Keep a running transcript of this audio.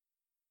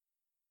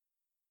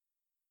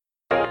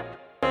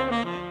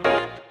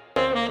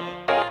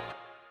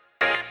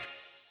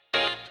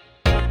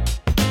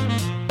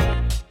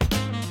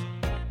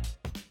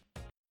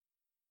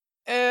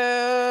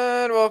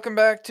welcome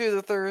back to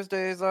the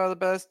Thursdays Are the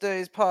Best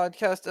Days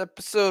podcast,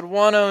 episode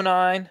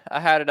 109. I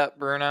had it up,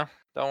 Bruno.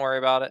 Don't worry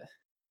about it.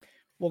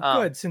 Well,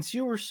 Um, good. Since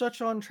you were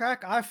such on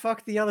track, I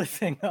fucked the other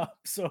thing up.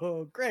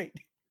 So great.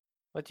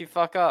 What'd you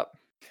fuck up?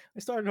 I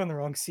started on the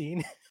wrong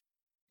scene.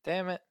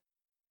 Damn it.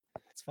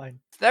 It's fine.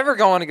 It's never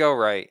going to go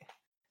right.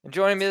 And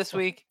joining me this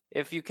week,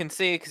 if you can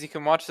see, because you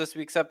can watch this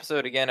week's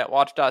episode again at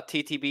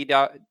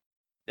watch.ttbd.rocks.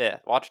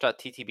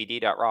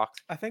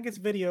 I think it's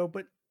video,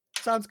 but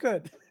sounds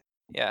good.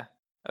 Yeah.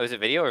 Oh, is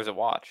it video or is it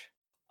watch?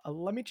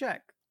 Let me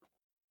check.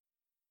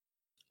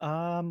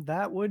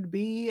 That would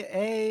be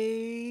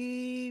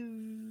a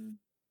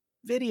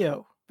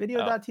video.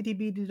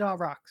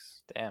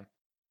 Video.ttbd.rocks. Damn.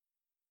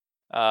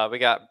 We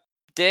got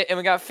Dit and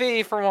we got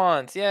Fee for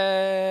once.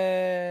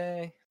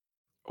 Yay!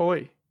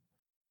 Oi.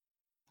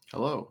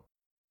 Hello.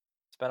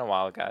 It's been a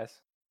while, guys.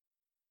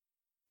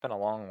 It's been a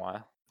long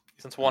while.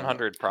 Since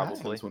 100,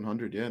 probably. Since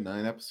 100, yeah,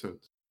 9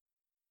 episodes.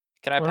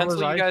 Can I When was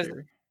pencil you I guys?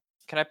 here?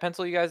 Can I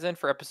pencil you guys in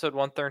for episode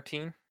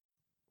 113?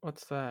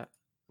 What's that?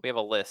 We have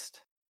a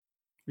list.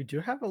 We do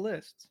have a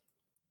list.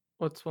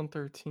 What's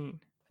 113?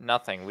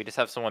 Nothing. We just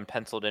have someone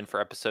penciled in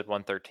for episode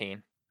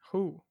 113.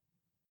 Who?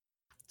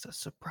 It's a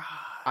surprise.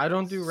 I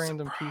don't do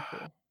random people.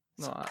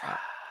 No,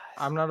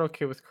 I'm not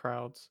okay with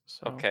crowds.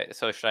 So Okay,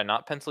 so should I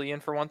not pencil you in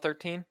for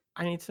 113?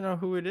 I need to know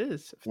who it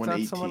is. If it's not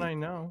someone 118. I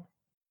know.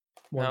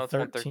 No, it's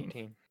 113.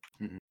 113.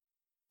 Mhm.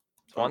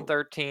 It's Oh.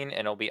 113, and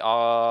it'll be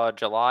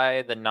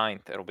July the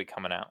 9th. It'll be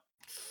coming out.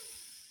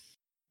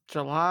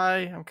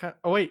 July. I'm kind.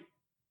 Oh wait.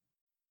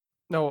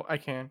 No, I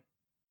can.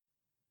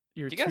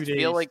 You're Do you 2 guys days.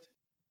 feel like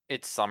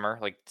it's summer?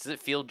 Like, does it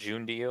feel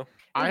June to you?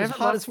 It was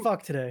hot as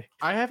fuck today.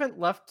 I haven't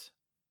left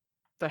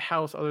the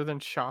house other than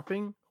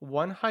shopping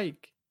one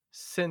hike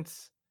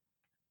since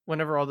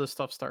whenever all this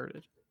stuff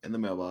started. In the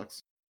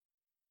mailbox.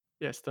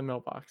 Yes, the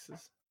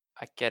mailboxes.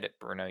 I get it,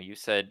 Bruno. You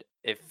said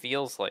it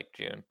feels like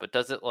June, but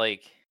does it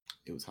like...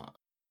 It was hot.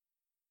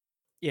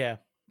 Yeah,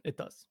 it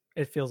does.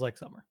 It feels like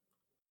summer.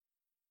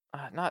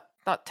 not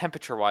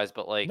temperature-wise,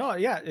 but like... No,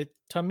 yeah.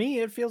 To me,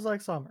 it feels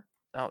like summer.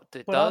 No,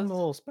 it But does? I'm a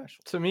little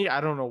special. To me,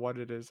 I don't know what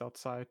it is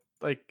outside.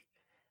 Like,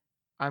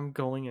 I'm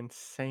going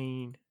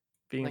insane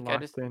being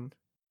Like, locked in.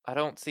 I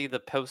don't see the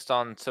post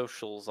on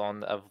socials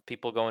of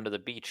people going to the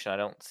beach, and I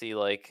don't see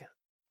like...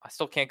 I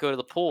still can't go to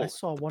the pool. I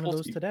saw The one of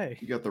pool's- those today.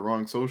 You got the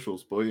wrong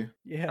socials, boy.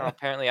 Yeah.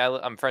 Apparently,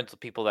 I'm friends with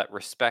people that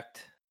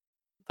respect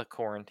the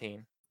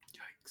quarantine.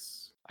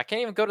 Yikes. I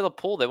can't even go to the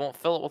pool. They won't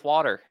fill it with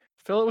water.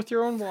 Fill it with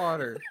your own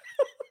water.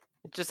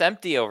 It's just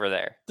empty over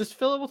there. Just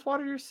fill it with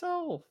water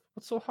yourself.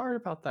 What's so hard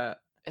about that?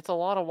 It's a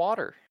lot of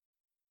water.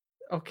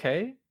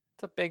 Okay.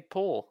 It's a big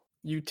pool.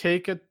 You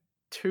take a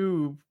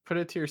tube, put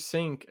it to your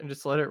sink, and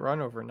just let it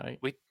run overnight.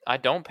 I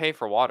don't pay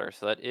for water,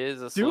 so that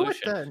is a Do it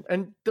solution. then.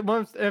 And the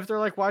ones, if they're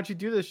like, "Why'd you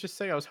do this?" Just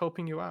say, "I was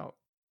helping you out."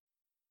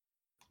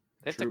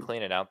 They have to True.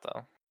 clean it out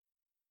though.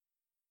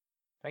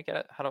 Can I get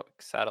it? How do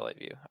satellite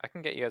view? I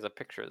can get you guys a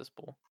picture of this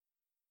pool.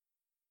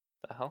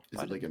 The hell? Is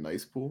Why it like a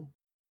nice pool?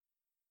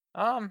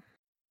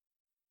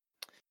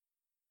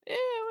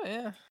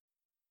 Yeah.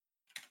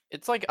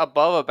 It's like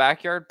above a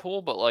backyard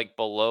pool, but like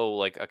below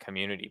like a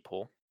community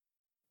pool.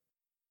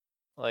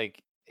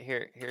 Like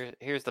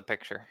here's the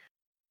picture.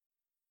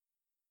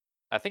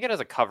 I think it has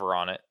a cover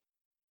on it.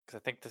 Cause I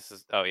think this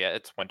is oh yeah,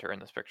 it's winter in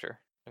this picture.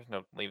 There's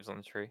no leaves on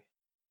the tree.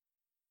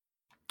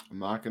 I'm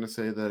not going to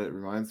say that it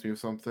reminds me of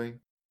something.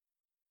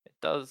 It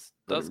does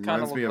But does it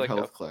kind of reminds me look of like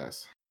health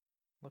class.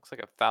 looks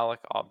like a phallic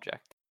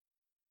object.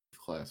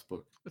 Class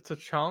book. It's a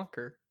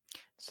chonker.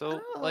 So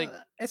like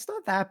it's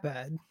not that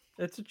bad.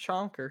 It's a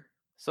chonker.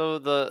 so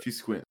If you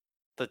squint.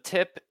 the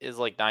tip is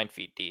like 9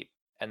 feet deep,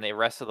 and the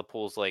rest of the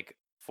pool's like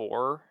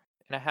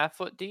 4.5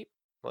 foot deep.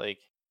 Like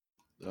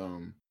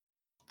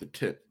The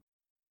tip.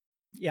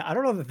 Yeah, I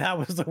don't know that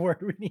was the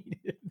word we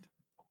needed.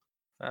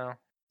 oh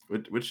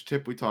Which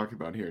tip we talking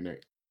about here,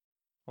 Nick?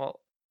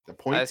 well The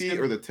pointy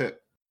assume- or the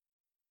tip?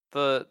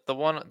 the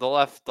one the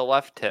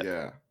left tip.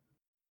 Yeah.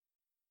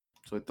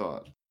 So I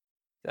thought.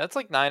 That's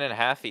like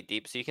 9.5 feet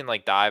deep, so you can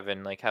like dive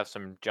and like have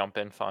some jump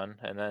in fun,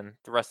 and then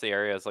the rest of the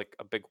area is like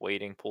a big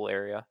wading pool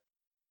area.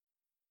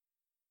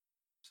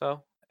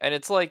 So, and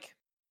it's like,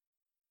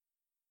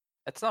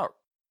 it's not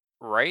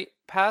right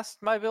past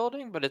my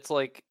building, but it's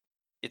like,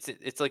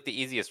 it's like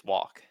the easiest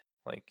walk.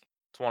 Like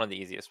it's one of the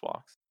easiest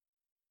walks.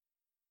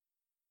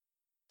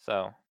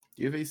 So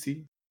Do you have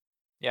AC?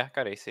 yeah,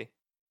 got AC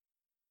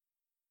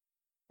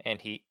and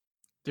heat.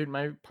 Dude,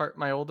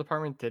 my old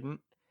apartment didn't,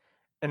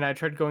 and I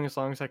tried going as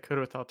long as I could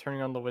without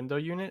turning on the window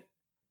unit.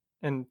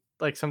 And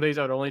like some days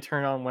I would only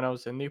turn it on when I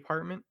was in the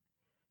apartment.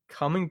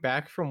 Coming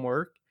back from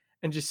work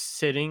and just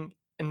sitting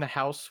in the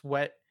house,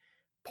 sweat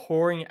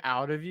pouring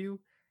out of you,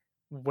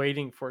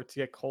 waiting for it to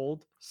get cold,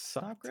 Not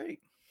sucked. great.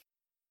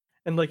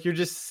 And like you're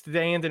just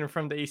standing in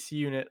front of the AC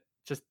unit,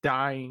 just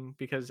dying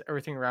because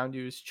everything around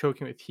you is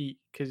choking with heat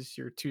because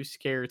you're too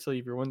scared to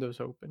leave your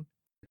windows open.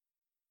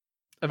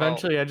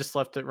 Eventually, I just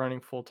left it running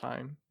full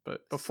time,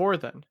 but before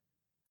then,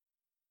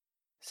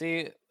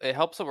 See, it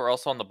helps that we're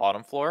also on the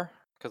bottom floor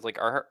because like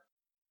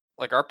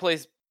our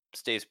place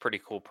stays pretty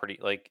cool. Pretty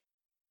like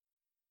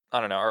I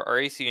don't know. Our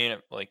AC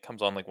unit like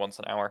comes on like once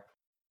an hour.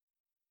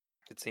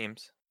 It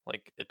seems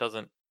like it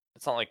doesn't.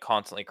 It's not like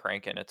constantly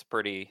cranking. It's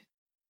pretty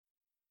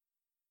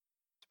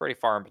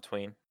far in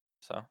between.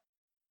 So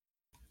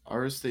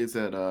Ours stays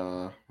at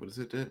what is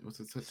it? What's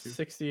it set to?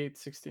 68,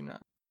 69.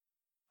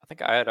 I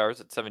think I had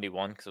ours at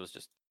 71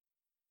 because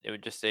it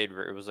would just stayed.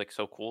 It was like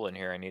so cool in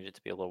here. I needed it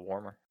to be a little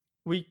warmer.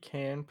 We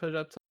can put it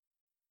up to.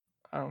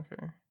 I don't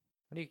care.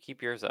 What do you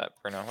keep yours at,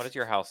 Bruno? What is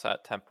your house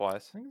at temp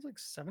wise? I think it's like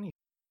 70.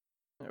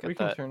 Yeah, Get we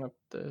can that. turn up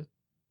the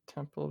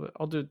temp a little bit.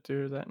 I'll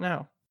do that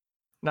now.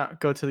 Not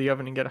go to the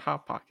oven and get a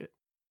hot pocket.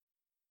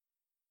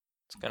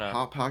 It's gonna.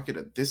 Hot pocket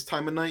at this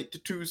time of night to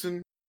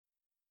Tucson.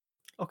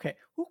 Okay,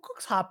 who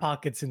cooks hot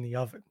pockets in the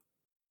oven?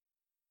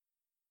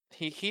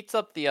 He heats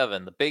up the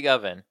oven, the big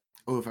oven.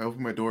 Oh, if I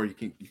open my door, you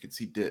can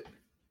see Dit.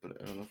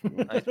 But I don't know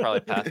if I'm He's probably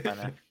past by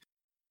now.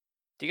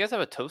 Do you guys have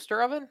a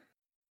toaster oven?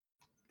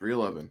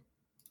 Real oven.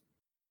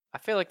 I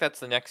feel like that's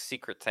the next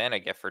Secret Santa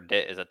gift for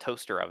Dit is a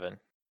toaster oven.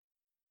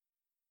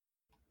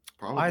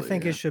 Probably. I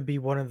think yeah. it should be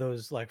one of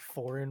those like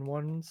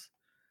 4-in-1s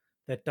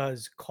that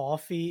does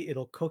coffee.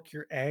 It'll cook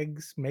your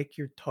eggs, make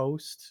your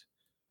toast.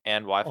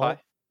 And Wi-Fi.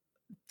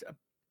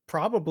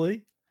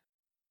 Probably.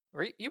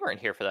 You weren't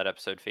here for that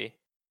episode, Fee.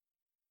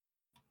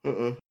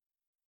 Uh-uh.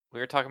 We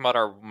were talking about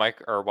our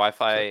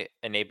Wi-Fi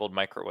enabled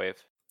microwave.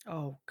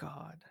 Oh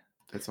God,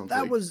 That sounds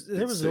that like was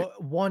there it's was sick.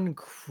 one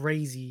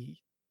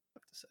crazy. I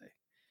have to say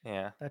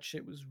Yeah. that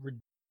shit was.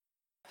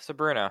 So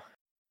Bruno,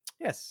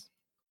 Yes,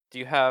 do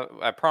you have?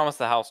 I promised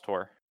the house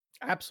tour.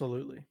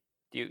 absolutely,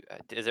 Do you?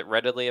 Is it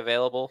readily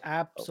available?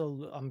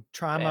 absolutely. I'm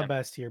trying my Damn.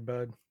 best here,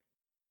 bud.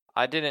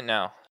 I didn't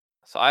know,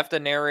 so I have to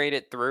narrate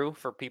it through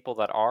for people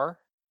that are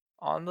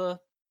on the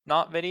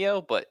not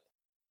video. But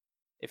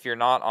if you're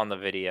not on the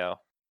video,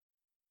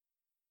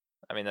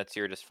 I mean that's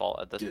your just fault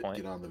at this point.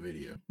 Get on the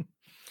video.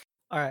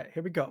 All right,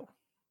 here we go.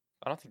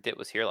 I don't think Dit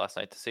was here last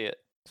night to see it,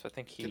 so I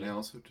think he. Can I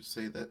also just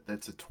say that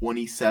that's a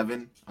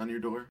 27 on your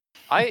door?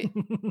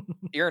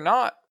 You're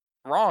not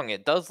wrong.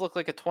 It does look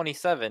like a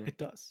 27, It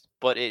does.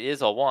 but it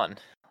is a 1.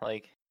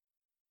 Like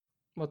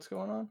What's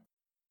going on?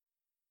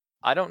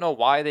 I don't know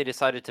why they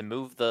decided to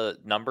move the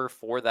number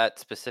for that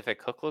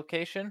specific hook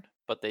location,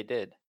 but they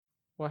did.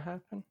 What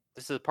happened?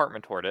 This is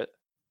apartment toward it.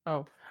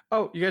 Oh,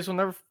 you guys will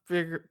never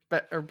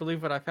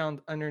believe what I found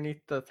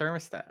underneath the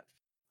thermostat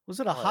Was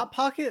it a What? hot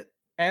pocket?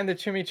 and the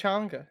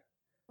chimichanga.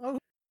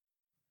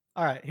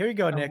 All right, here you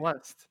go, Out Nick.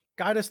 west.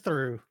 Guide us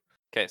through.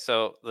 Okay,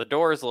 so the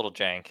door is a little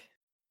jank.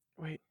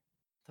 Wait,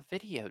 The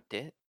video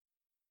did.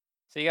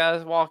 So you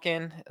guys walk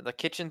in. The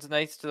kitchen's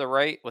nice to the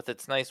right with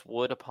its nice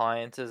wood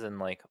appliances and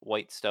like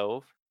white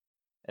stove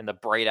and the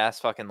bright ass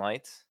fucking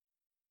lights.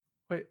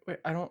 wait.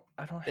 I don't.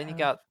 Then you have-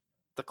 got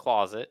the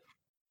closet.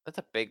 That's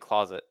a big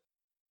closet.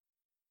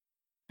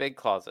 Big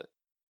closet.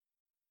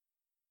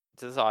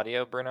 Is this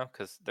audio, Bruno?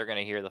 Because they're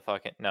gonna hear the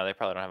fucking. No, they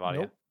probably don't have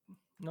audio. Nope,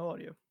 no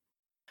audio.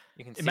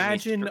 You can see.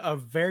 Imagine a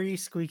very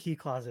squeaky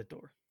closet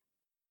door.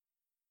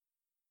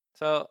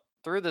 So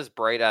through this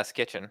bright ass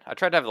kitchen, I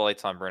tried to have the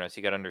lights on, Bruno, so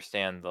you gotta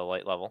understand the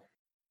light level.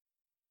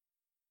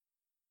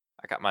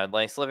 I got my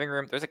nice living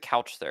room. There's a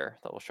couch there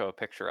that we'll show a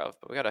picture of,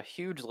 but we got a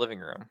huge living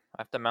room.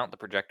 I have to mount the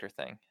projector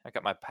thing. I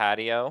got my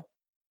patio.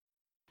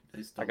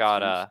 Nice I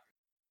got dumpsters.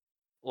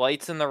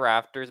 lights in the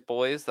rafters,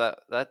 boys.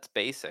 That's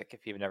basic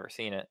if you've never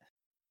seen it.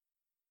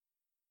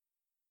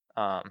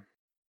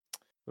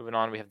 Moving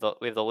on, we have the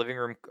living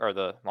room or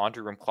the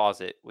laundry room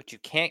closet, which you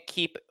can't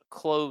keep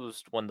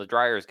closed when the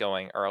dryer is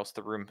going, or else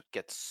the room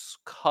gets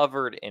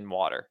covered in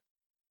water.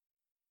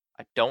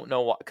 I don't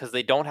know why, because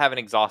they don't have an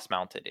exhaust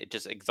mounted. It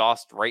just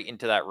exhausts right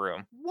into that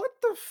room. What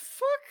the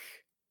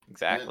fuck?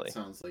 Exactly. That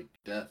sounds like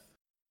death.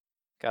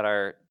 Got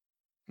our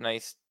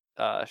nice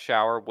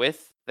shower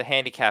with the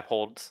handicap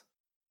holds.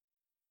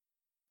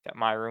 Got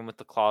my room with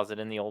the closet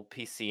and the old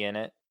PC in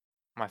it.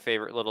 My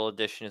favorite little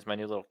addition is my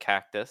new little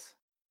cactus.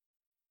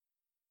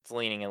 It's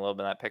leaning a little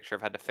bit in that picture.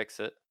 I've had to fix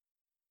it.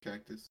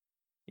 Cactus.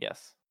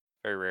 Yes,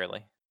 very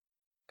rarely.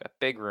 Got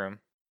big room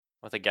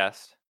with a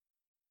guest.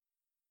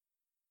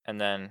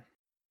 And then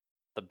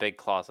the big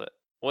closet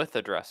with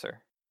a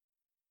dresser.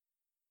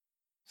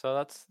 So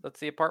that's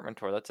the apartment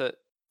tour. That's it.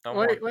 No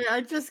more. Wait!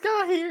 I just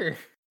got here.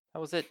 That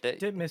was it.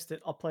 Did missed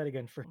it. I'll play it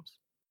again for him.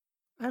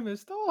 I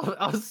missed all. Of it.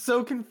 I was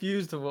so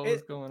confused of what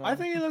was It- going on. I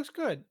think it looks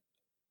good.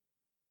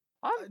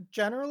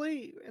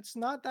 Generally, it's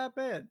not that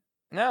bad.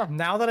 No.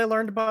 Now that I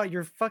learned about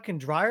your fucking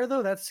dryer,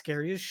 though, that's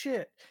scary as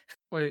shit.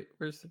 Wait,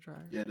 where's the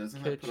dryer? Yeah,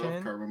 doesn't that put off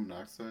Kitchen. carbon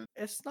monoxide?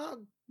 It's not.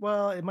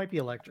 Well, it might be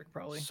electric,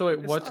 probably. So wait,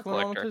 It's what's not going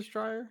on with electric. this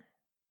dryer?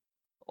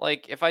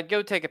 Like, if I'd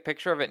go take a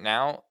picture of it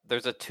now,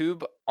 there's a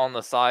tube on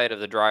the side of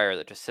the dryer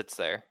that just sits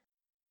there.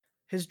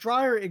 His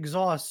dryer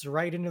exhausts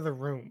right into the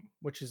room,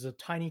 which is a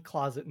tiny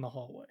closet in the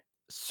hallway.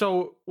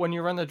 So when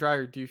you run the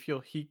dryer, do you feel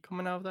heat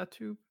coming out of that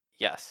tube?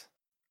 Yes.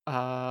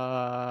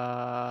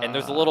 And And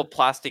there's a little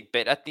plastic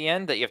bit at the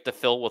end that you have to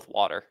fill with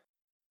water.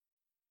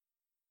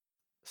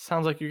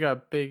 Sounds like you got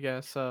a big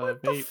ass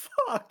What the vape.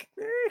 fuck,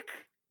 Nick?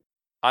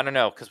 I don't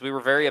know, because we were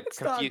very It's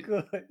not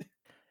confused. good.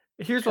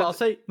 Here's what I'll Because-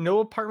 say: no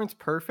apartment's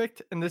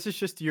perfect, and this is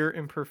just your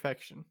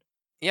imperfection.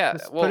 Yeah,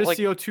 Just well, put a like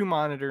CO2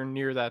 monitor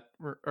near that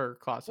or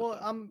closet. Well,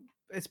 door.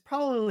 it's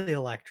probably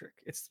electric.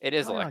 It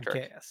is probably not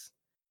electric. gas.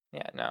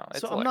 yeah, no,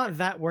 it's So I'm electric. not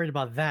that worried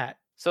about that.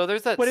 So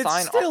there's that But it's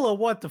sign. still a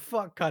what the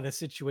fuck kind of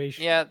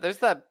situation. Yeah, there's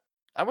that.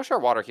 I wish our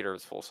water heater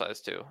was full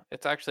size too.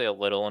 It's actually a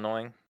little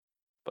annoying,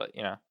 but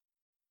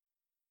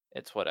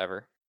it's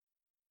whatever.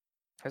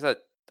 There's that.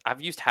 I've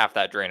used half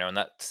that Drano and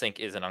that sink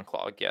isn't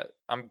unclogged yet.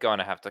 I'm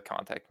gonna have to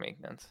contact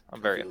maintenance.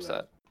 I'm very feel that.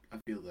 upset. I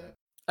feel that.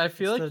 I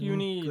feel It's like the you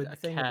need good a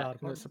thing cat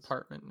about in this apartments.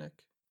 apartment, Nick.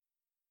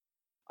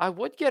 I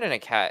would get in a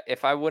cat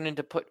if I wanted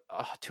to put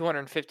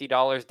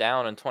 $250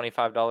 down and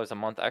 $25 a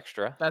month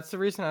extra. That's the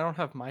reason I don't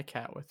have my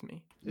cat with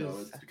me. No,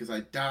 is- it's because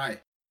I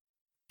die.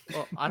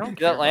 well, I don't See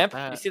care that lamp?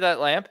 about that. You see that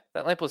lamp?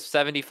 That lamp was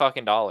 $70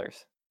 fucking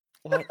dollars.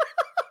 Well,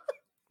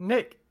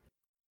 Nick,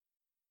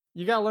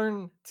 you gotta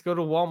learn to go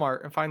to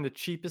Walmart and find the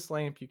cheapest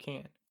lamp you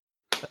can.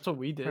 That's what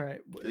we did. All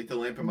right. You like the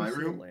lamp in let my me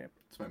see the room? lamp.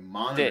 It's my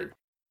monitor.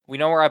 We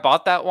know where I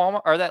bought that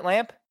Walmart or that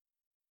lamp?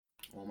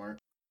 Walmart.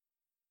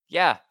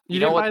 Yeah. You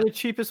know didn't what? buy the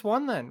cheapest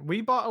one then. We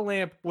bought a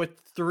lamp with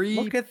 3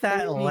 Look at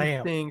that pointing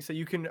lamp. things that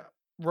you can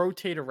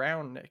rotate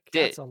around, Nick.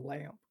 That's a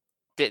lamp.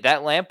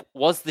 That lamp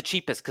was the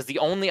cheapest because the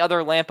only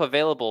other lamp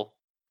available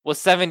was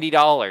 $70.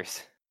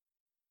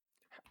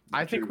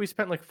 I Not think true. we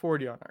spent like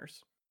 40 on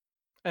ours.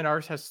 And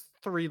ours has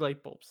 3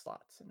 light bulb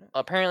slots in it.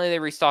 Apparently they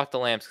restocked the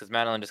lamps because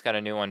Madeline just got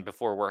a new one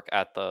before work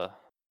at the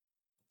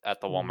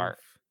Walmart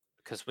Oof.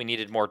 because we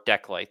needed more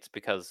deck lights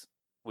because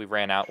we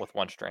ran out with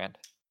one strand.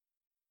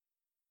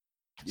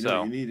 You know So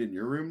what you need in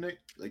your room, Nick?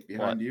 Like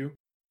behind What? you?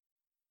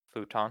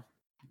 futon.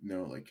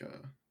 No, like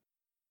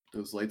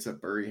those lights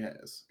that Burry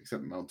has,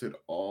 except mounted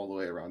all the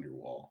way around your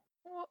wall.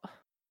 Well,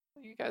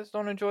 you guys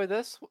don't enjoy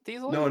these lights?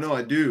 No,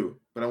 I do,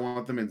 but I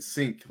want them in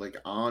sync, like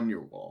on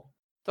your wall.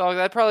 Dog,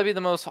 that'd probably be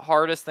the most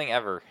hardest thing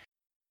ever.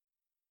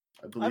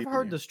 I believe. I've in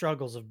heard you. the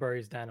struggles of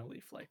Burry's Nano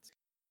Leaf lights.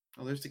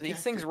 Oh, there's the These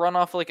cactus. things run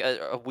off like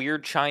a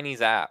weird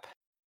Chinese app.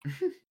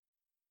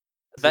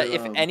 Is That it,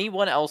 if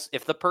anyone else,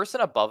 if the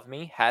person above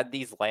me had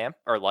these lamp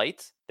or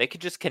lights, they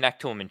could just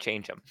connect to them and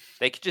change them.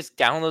 They could just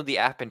download the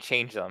app and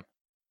change them.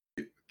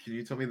 Can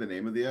you tell me the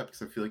name of the app?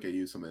 Because I feel like I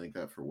use something like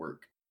that for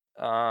work.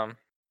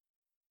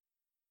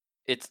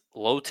 It's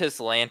Lotus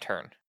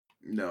Lantern.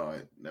 No,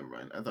 never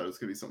mind. I thought it was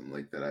gonna be something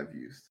like that I've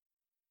used.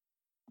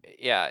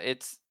 Yeah,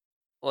 it's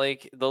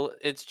like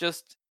it's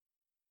just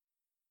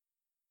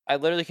I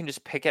literally can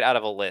just pick it out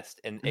of a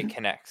list and it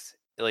connects.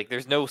 Like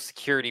there's no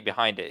security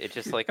behind it. It's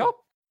just like, oh,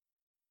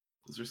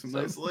 Those are some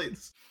So- nice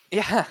lights.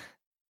 yeah.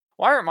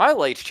 Why aren't my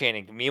lights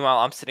chaining? Meanwhile,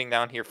 I'm sitting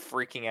down here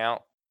freaking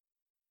out.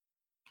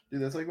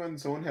 Dude, that's like when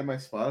someone had my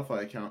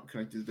Spotify account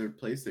connected to their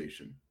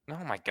PlayStation.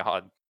 Oh my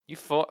god. You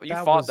fought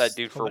That that was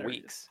dude for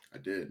hilarious. weeks. I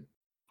did.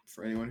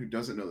 For anyone who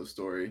doesn't know the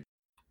story,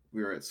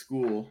 we were at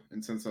school,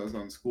 and since I was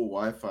on school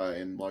Wi-Fi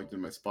and logged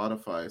in my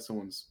Spotify,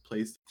 someone's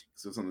PlayStation,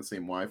 because it was on the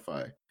same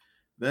Wi-Fi.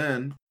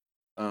 Then,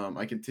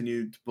 I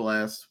continued to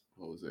blast.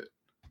 What was it?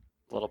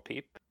 Little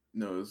peep.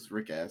 No, it was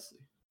Rick Astley.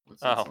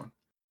 What's that Oh. song?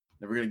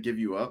 Never Gonna Give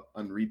You Up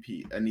on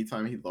repeat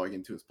anytime he'd log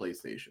into his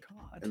PlayStation.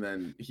 God. And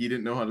then he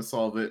didn't know how to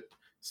solve it.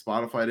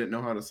 Spotify didn't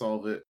know how to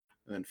solve it.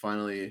 And then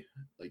finally,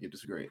 like, it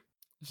just great.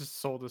 Just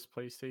sold his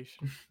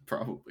PlayStation.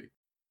 Probably.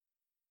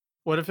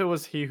 What if it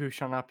was he who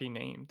shall not be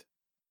named?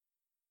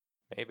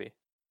 Maybe.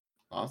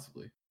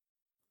 Possibly.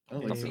 I I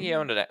don't don't think think so. he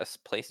owned a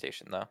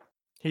PlayStation though.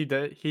 He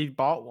did. He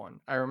bought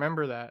one. I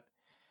remember that.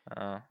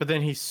 But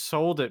then he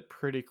sold it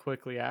pretty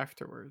quickly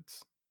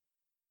afterwards.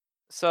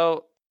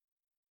 So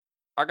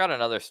I got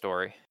another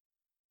story.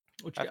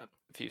 What you I- got?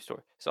 A few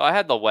stories. So I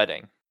had the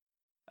wedding,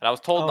 and I was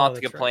told Oh, not to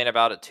that's right. complain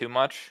about it too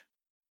much,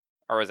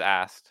 or was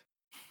asked.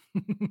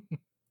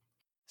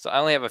 So I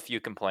only have a few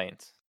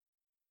complaints.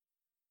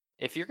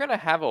 If you're gonna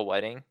have a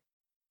wedding,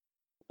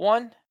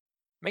 one,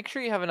 make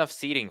sure you have enough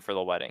seating for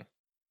the wedding,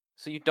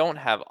 so you don't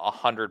have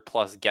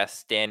 100+ guests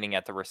standing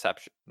at the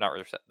reception, not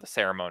the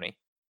ceremony.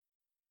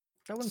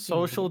 That one seems a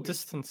little Social weird.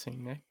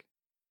 distancing, Nick.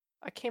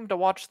 I came to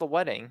watch the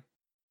wedding,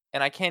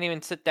 and I can't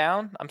even sit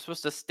down. I'm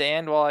supposed to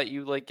stand while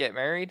you like get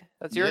married.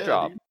 That's your Yeah,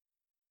 job. dude.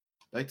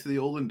 Back to the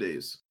olden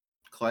days.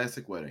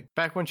 Classic wedding.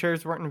 Back when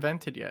chairs weren't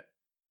invented yet.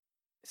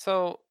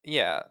 So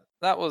yeah,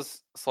 that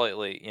was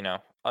slightly,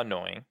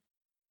 annoying.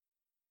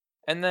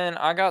 And then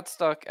I got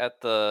stuck at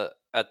the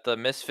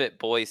Misfit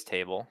Boys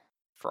table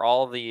for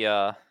all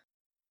the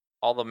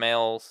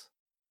males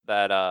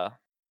that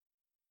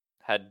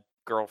had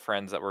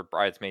girlfriends that were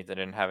bridesmaids and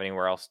didn't have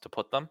anywhere else to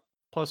put them.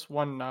 Plus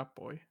one not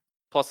boy.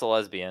 Plus a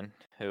lesbian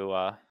who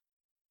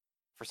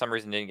for some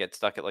reason didn't get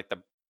stuck at like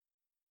the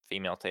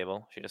female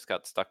table. She just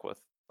got stuck with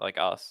like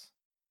us.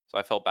 So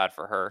I felt bad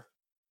for her.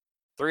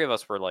 3 of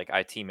us were like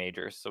IT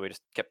majors, so we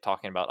just kept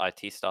talking about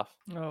IT stuff.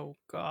 Oh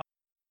God.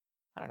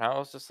 I don't know. I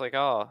was just like,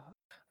 oh,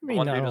 I mean,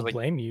 one I dude was don't like-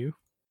 blame you.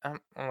 I'm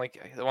like,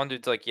 the one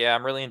dude's like, yeah,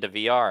 I'm really into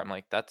VR. I'm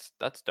like, that's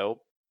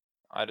dope.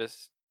 I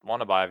just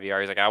want to buy a VR.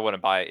 He's like, I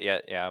wouldn't buy it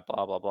yet. Yeah,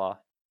 blah blah blah.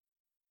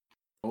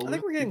 Older I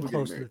think we're getting people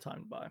close to married. the time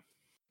to buy.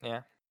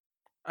 Yeah.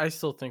 I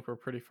still think we're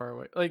pretty far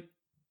away. Like,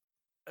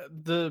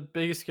 The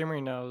biggest game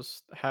right now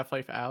is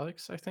Half-Life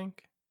Alyx, I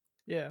think.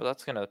 Yeah. But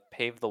that's gonna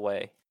pave the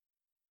way.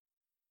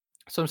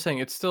 So I'm saying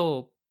it's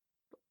still,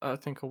 I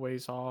think, a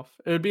ways off.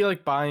 It would be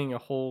like buying a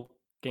whole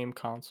game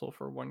console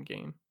for one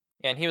game.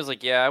 Yeah, and he was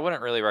like, "Yeah, I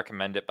wouldn't really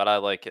recommend it, but I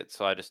like it,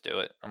 so I just do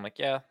it." I'm like,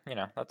 "Yeah,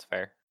 that's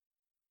fair."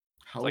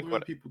 How It's like, old were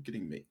what- the people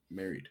getting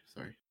married?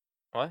 Sorry.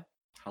 What?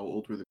 How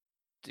old were the?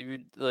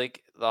 Dude,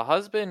 like the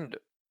husband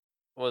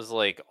was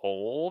like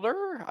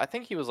older. I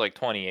think he was like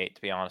 28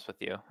 to be honest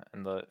with you,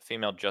 and the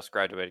female just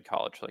graduated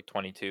college, like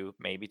 22,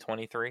 maybe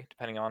 23,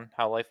 depending on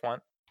how life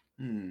went.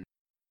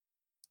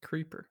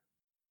 Creeper.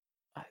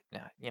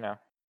 Yeah,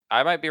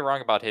 I might be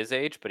wrong about his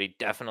age, but he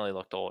definitely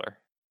looked older.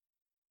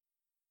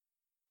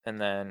 And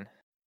then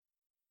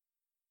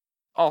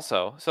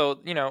also, so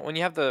when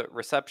you have the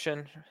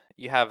reception,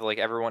 you have like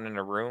everyone in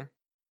a room,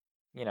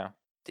 to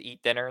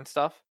eat dinner and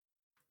stuff.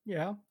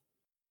 Yeah.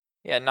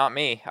 Yeah, not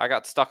me. I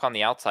got stuck on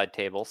the outside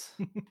tables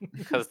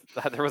because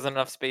there wasn't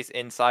enough space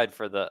inside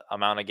for the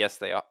amount of guests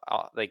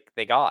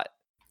they got.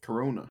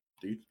 Corona,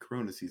 dude.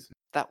 Corona season.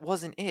 That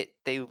wasn't it.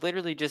 They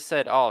literally just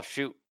said, "Oh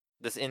shoot,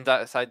 this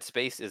inside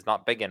space is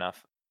not big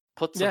enough.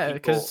 Put some Yeah,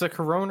 because people." it's a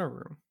Corona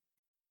room.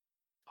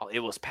 Oh, it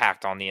was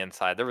packed on the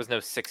inside. There was no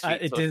 6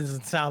 feet. It so-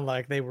 doesn't sound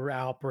like they were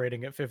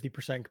operating at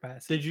 50%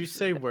 capacity. Did you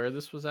say where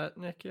this was at,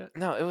 Nick, yet?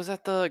 No, it was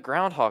at the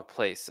groundhog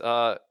place.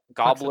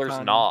 Gobbler's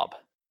Puxatawny. Knob.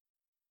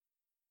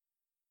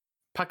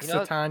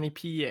 Puxatawny,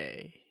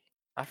 PA.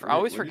 I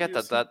always What did forget you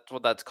that say? that's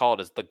what that's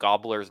called, is the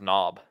Gobbler's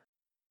Knob.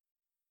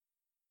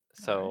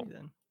 So Alrighty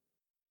then.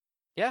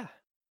 yeah,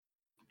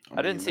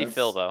 I didn't see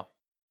Phil though.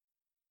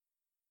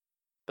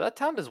 But that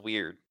town is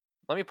weird.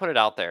 Let me put it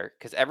out there,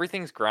 because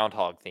everything's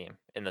groundhog theme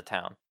in the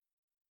town.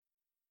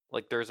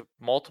 Like there's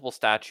multiple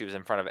statues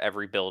in front of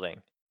every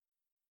building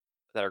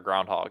that are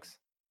groundhogs.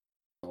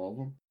 All of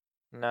them.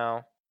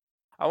 No,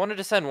 I wanted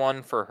to send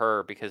one for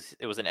her because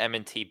it was an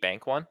M&T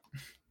Bank one,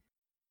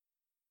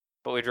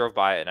 but we drove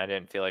by it and I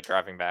didn't feel like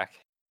driving back.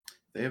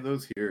 They have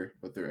those here,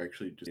 but they're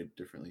actually just made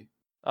differently.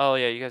 Oh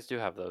yeah, you guys do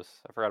have those.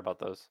 I forgot about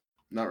those.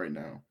 Not right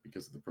now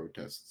because of the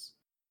protests.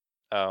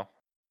 Oh,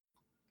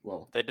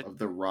 Well, They did- of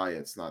the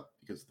riots, not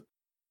because of the. do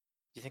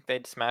you think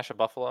they'd smash a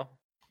buffalo?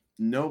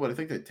 No, but I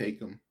think they'd take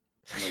them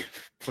and like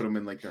put them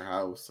in like their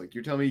house. Like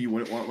you're telling me you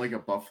wouldn't want like a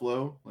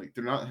buffalo? Like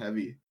they're not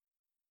heavy.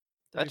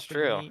 That's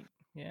Pretty true. neat.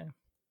 Yeah.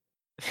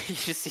 You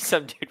just see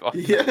some dude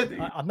walking. Yeah, dude.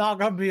 I'm not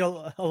gonna be a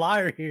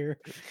liar here.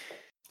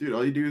 Dude,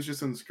 all you do is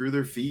just unscrew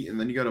their feet, and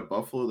then you got a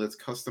buffalo that's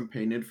custom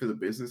painted for the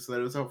business that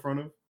it was out front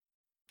of.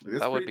 Like,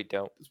 That would be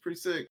dope. That's pretty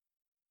sick.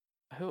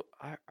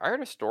 I heard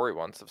a story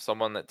once of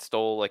someone that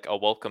stole like a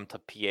welcome to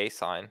PA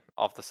sign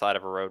off the side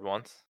of a road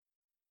once.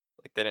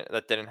 Like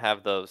that didn't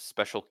have those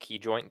special key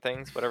joint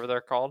things, whatever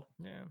they're called.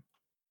 Yeah.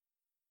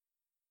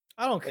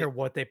 I don't care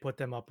what they put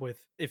them up with.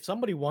 If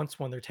somebody wants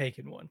one, they're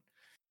taking one.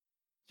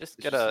 Just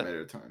It's get just a a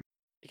matter of time.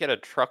 you get a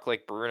truck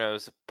like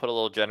Bruno's, put a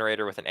little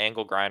generator with an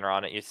angle grinder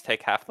on it. You just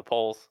take half the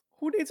poles.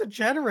 Who needs a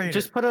generator?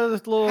 Just put a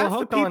little Half the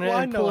hook people on it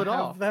I and know pull it have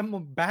off.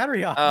 them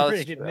battery that's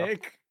operated, true.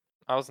 Nick.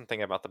 I wasn't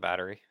thinking about the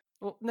battery.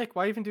 Well, Nick,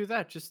 why even do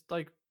that? Just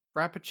like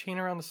wrap a chain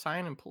around the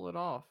sign and pull it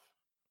off.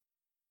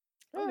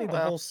 I don't need the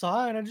whole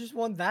sign. I just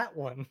want that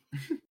one.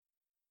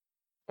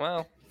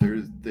 Well,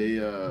 They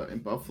in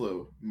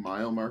Buffalo,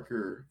 mile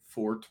marker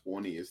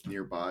 420 is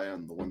nearby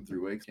on the 1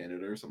 throughway,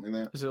 Canada or something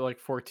like that. Is it like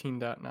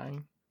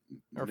 14.9?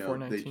 Or No,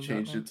 they 419.9?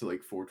 changed it to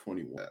like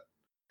 421.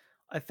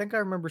 I think I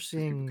remember People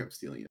seeing. kept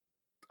stealing it.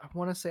 I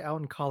want to say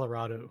out in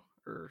Colorado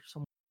or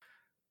somewhere.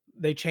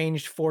 They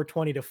changed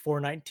 420 to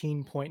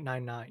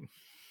 419.99.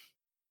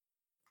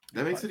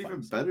 That makes it Quite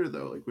even fun. better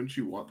though. Like, wouldn't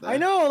you want that? I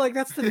know, like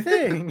that's the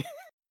thing.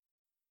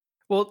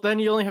 Well, then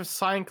you only have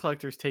sign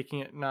collectors taking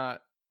it,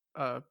 not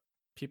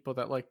people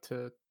that like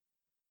to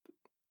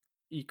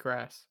eat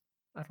grass.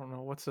 I don't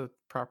know what's a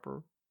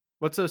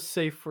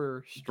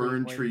safer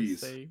Burn way to trees.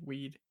 say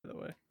weed. By the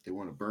way, They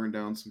want to burn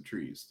down some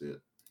trees,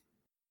 dude.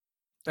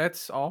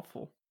 That's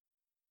awful.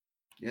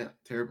 Yeah,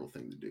 terrible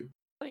thing to do.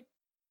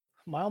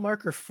 mile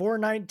marker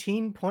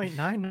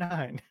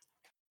 419.99.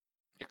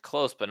 you're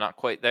close, but not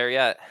quite there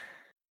yet.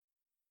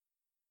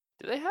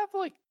 Do they have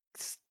like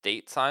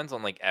state signs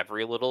on like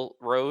every little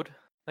road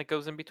that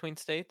goes in between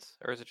states,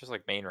 or is it just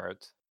like main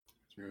roads?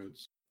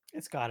 Roads.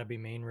 It's got to be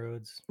main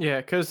roads.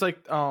 Yeah, because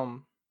like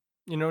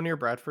near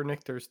Bradford,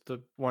 Nick, there's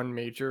the one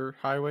major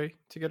highway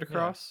to get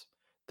across.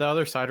 The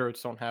other side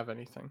roads don't have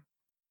anything.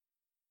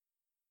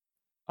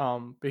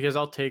 Because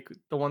I'll take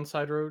the one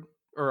side road,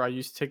 or I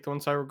used to take the one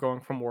side road going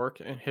from work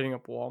and hitting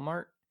up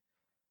Walmart.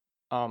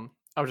 I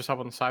would just hop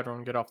on the side road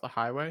and get off the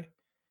highway,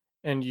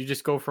 and you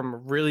just go from a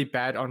really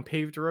bad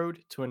unpaved road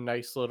to a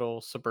nice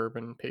little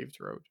suburban paved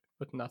road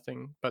with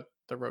nothing but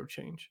the road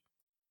change.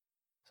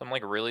 So I'm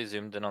like really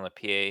zoomed in on the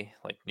PA,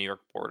 like New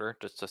York border,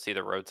 just to see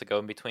the roads that go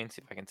in between,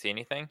 see if I can see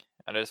anything.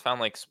 And I just found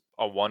like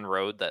a one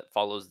road that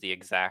follows the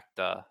exact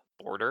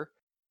border.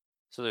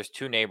 So there's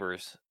two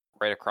neighbors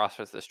right across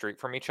the street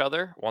from each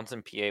other. One's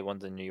in PA,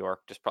 one's in New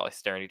York, just probably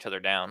staring each other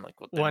down, like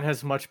One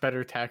has much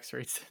better tax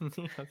rates than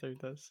the other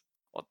does.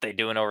 what they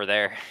doing over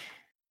there.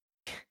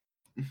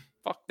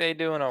 Fuck they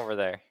doing over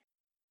there?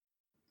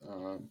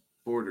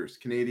 Borders,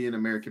 Canadian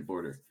American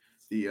border.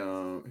 The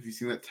have you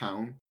seen that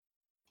town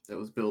that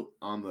was built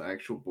on the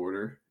actual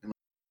border? And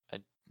I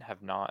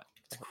have not.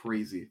 it's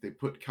crazy. They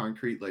put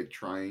concrete like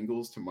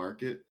triangles to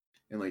mark it,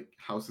 and like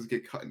houses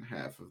get cut in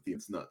half.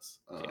 It's nuts.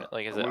 Do you know-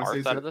 like, is I it wanna say our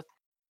it's side got- of the?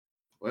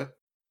 What?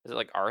 Is it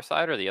like our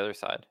side or the other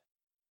side?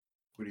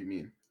 What do you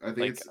mean? I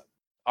think Like,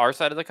 our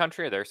side of the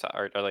country or their side,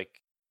 or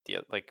like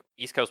like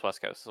East Coast,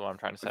 West Coast is what I'm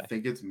trying to I say.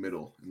 think it's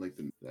middle in like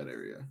that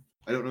area.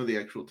 I don't know the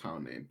actual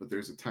town name, but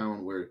there's a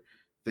town where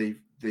they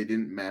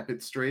didn't map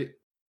it straight.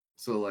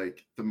 So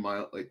like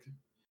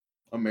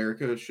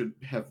America should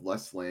have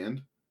less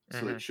land, so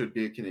Mhm. it should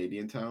be a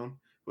Canadian town.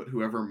 But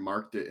whoever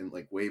marked it in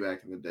like way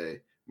back in the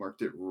day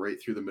marked it right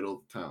through the middle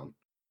of the town.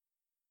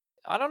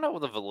 I don't know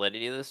the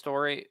validity of the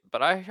story,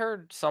 but I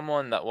heard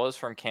someone that was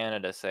from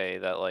Canada say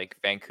that like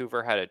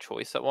Vancouver had a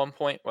choice at one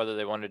point whether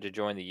they wanted to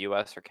join the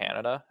US or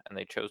Canada, and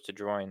they chose to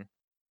join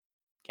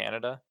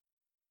Canada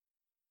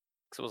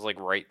because it was like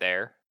right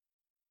there.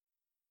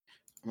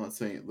 I'm not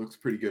saying it looks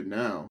pretty good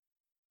now,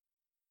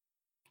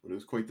 but it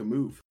was quite the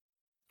move.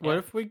 What Yeah.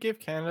 if we give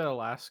Canada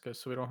Alaska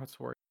so we don't have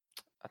to worry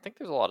I think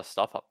there's a lot of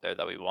stuff up there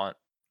that we want.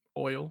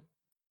 oil?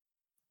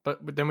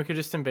 But then we could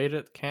just invade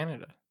it,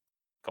 Canada.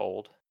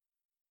 Gold.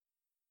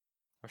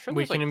 I'm sure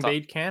We there's, like, can some-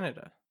 invade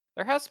Canada.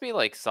 There has to be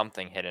like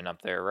something hidden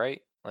up there,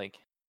 right? Like,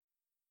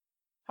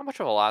 how much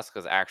of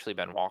Alaska's actually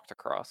been walked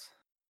across?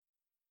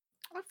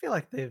 I feel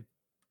like they've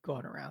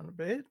gone around a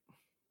bit.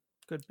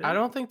 Good bit. I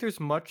don't think there's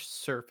much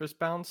surface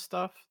bound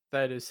stuff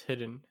that is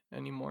hidden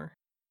anymore.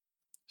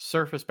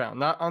 Surface bound,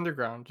 not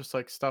underground, just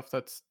like stuff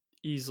that's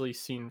easily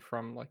seen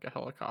from like a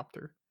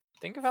helicopter.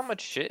 Think of how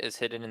much shit is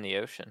hidden in the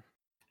ocean.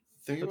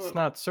 Think It's about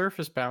not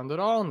surface bound at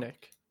all,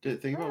 Nick.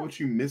 think about what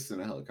you miss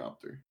in a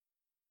helicopter.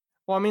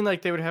 Well, I mean,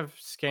 like they would have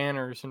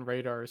scanners and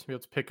radars and be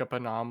able to pick up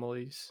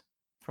anomalies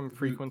from Mhm.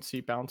 frequency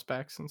bounce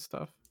backs and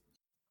stuff.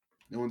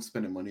 No one's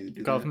spending money to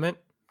do Government.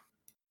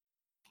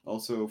 that.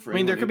 Also, for I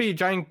mean, there anyone could be a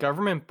giant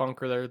government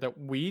bunker there that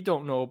we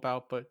don't know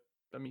about, but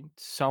I mean,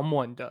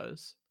 someone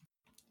does.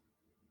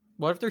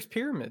 What if there's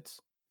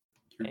pyramids?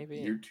 Maybe.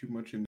 You're too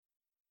much in.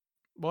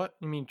 What?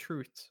 You mean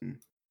truths?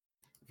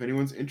 If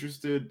anyone's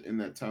interested in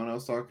that town I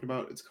was talking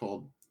about, it's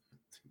called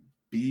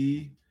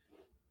BEE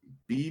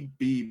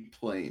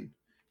Plain.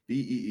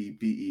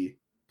 BEEBE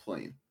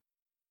Plain.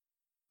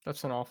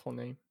 That's an awful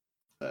name.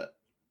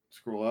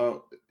 Scroll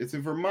out. It's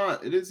in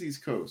Vermont. It is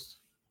East Coast.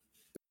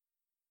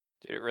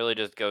 Dude, it really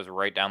just goes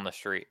right down the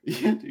street.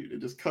 Yeah, dude. It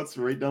just cuts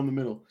right down the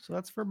middle. So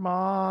that's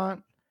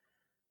Vermont.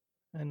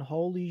 And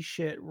holy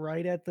shit,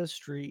 right at the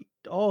street.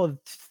 Oh,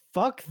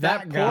 fuck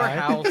that, That poor guy.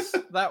 house.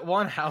 That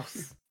one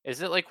house.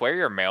 Is it like where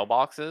your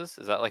mailbox is?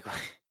 Is that like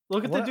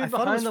Look at What? the I dude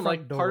thought it was behind them, front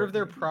like part door, of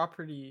their maybe.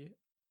 property.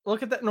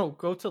 Look at that. No,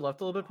 go to the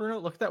left a little bit, Bruno.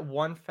 Look at that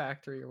one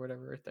factory or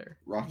whatever right there.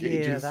 Rock Yeah,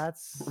 Ages.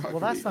 that's Rock well,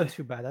 that's not Ages.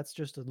 too bad. That's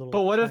just a little.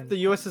 But what if tiny the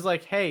U.S. thing. is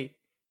like, hey,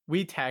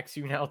 we tax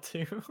you now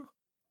too?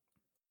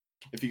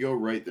 If you go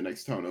right, the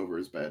next town over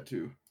is bad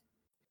too.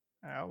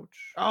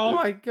 Ouch. Oh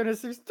my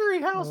goodness, there's 3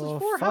 houses, Oh,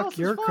 4 fuck houses.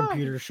 your 5.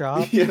 computer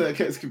shop. Yeah, that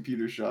guy's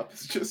computer shop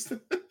is just.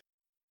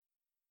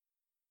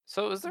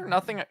 So is there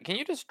nothing? Can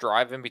you just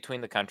drive in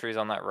between the countries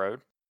on that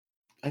road?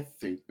 I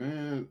think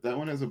that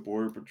one has a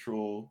border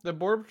patrol. The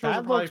border patrols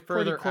are That probably looks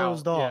pretty further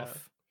closed out.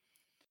 off.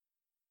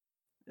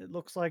 It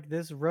looks like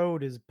this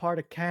road is part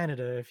of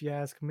Canada, if you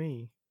ask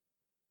me.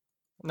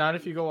 Yeah. Not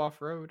if you go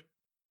off road.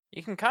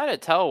 You can kind of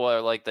tell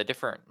where like the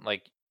different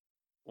like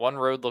one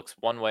road looks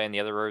one way and the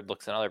other road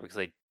looks another because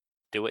they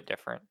do it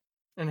different.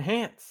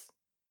 Enhance.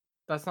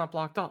 That's not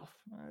blocked off.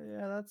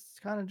 Yeah, that's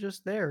kind of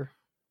just there.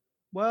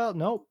 Well,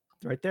 nope,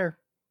 right there.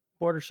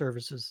 Border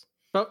services.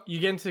 But you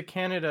get into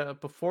Canada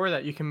before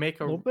that, you can make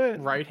a Little bit.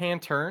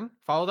 right-hand turn.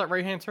 Follow that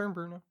right-hand turn,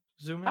 Bruno.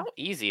 Zoom in. How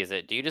easy is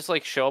it? Do you just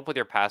like show up with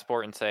your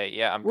passport and say,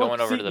 "Yeah, I'm Look,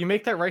 going over see, to the"? you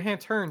make that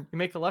right-hand turn. You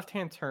make a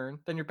left-hand turn.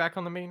 Then you're back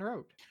on the main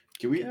road.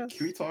 Can we Yes.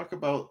 talk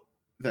about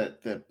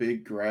that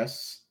big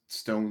grass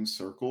stone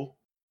circle?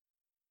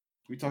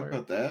 Can we talk Where?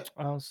 about that?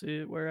 I don't see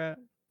it. Where at?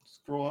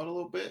 Scroll out a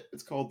little bit.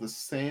 It's called the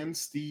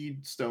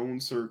Sandsteed Stone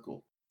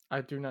Circle. I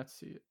do not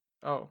see it.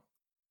 Oh,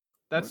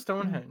 that's What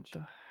in Stonehenge.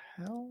 The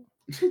hell?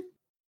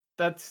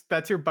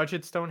 That's your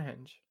budget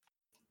Stonehenge.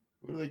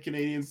 What are the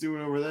Canadians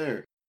doing over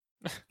there?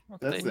 What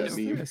That's they that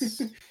do? meme.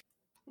 this?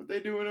 What they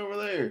doing over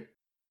there?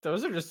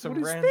 Those are just some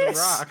What is random this?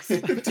 rocks.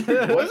 What?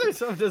 Those are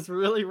some just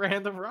really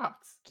random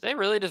rocks. Did they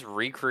really just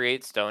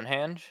recreate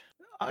Stonehenge?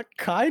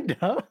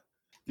 Kinda.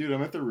 Dude,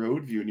 I'm at the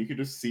road view and you can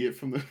just see it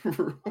from the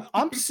road.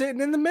 I'm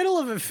sitting in the middle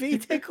of it, Fee.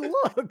 Take a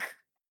look.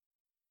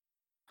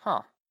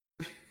 Huh.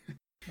 Hmm.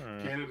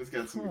 Canada's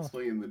got some Huh.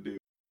 explaining to do.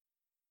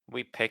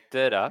 We picked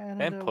it up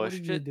Canada, and what are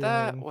pushed you it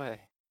that doing? way.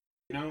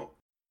 You know,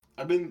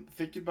 I've been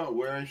thinking about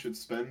where I should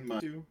spend my.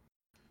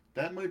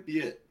 That might be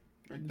it,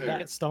 right there.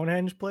 That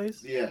Stonehenge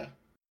place? Yeah.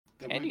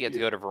 That And might you get be to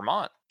go it. to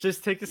Vermont.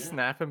 Just take a Yeah.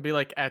 snap and be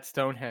like at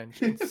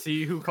Stonehenge and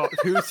see who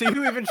see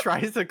who even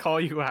tries to call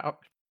you out.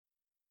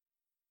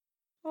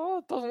 Oh,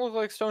 it doesn't look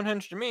like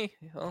Stonehenge to me.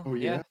 Oh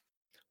yeah.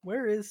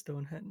 Where is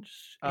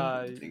Stonehenge?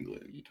 Uh,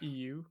 England.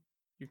 EU,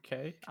 UK, I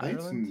think it's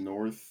Ireland,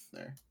 north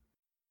there.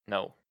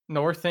 No.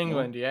 North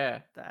England.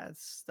 Yeah,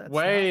 That's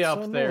way not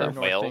up so there, Is north.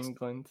 that North Wales?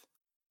 England.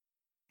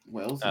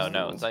 Wales Oh, is no,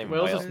 north. it's not even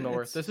Wales Wales. is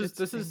north. It's-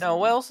 This is No,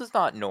 Wales is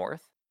not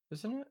north.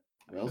 isn't it?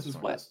 Wales is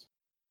It's west.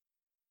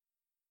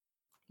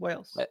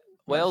 Wales.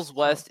 Wales, West,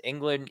 west, south.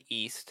 England,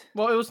 east.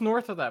 Well, it was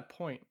north of that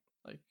point.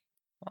 Like,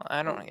 Well,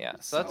 I don't. Oh, Yeah,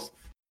 it's so that's south.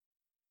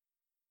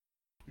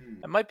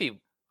 it. Might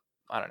be.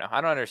 I don't know. I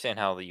don't understand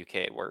how the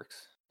UK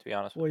works. To be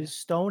honest with you. Boys,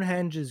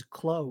 Stonehenge is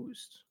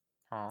closed.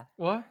 Huh.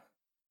 what?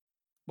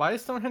 Why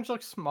does Stonehenge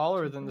look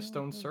smaller than the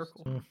stone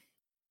circle?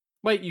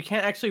 Wait, you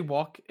can't actually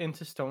walk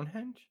into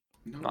Stonehenge?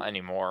 No. Not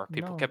anymore.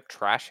 People No. kept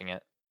trashing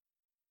it.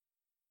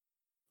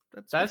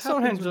 That's what That happens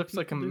Stonehenge when looks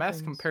like a people do mess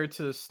things. compared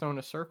to the Stone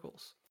of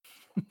Circles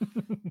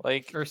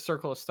Like or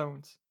Circle of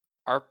Stones.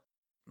 our,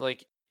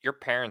 like your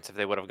parents, if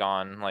they would have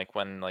gone like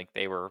when like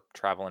they were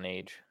traveling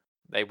age,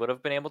 they would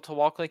have been able to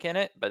walk like in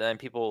it. But then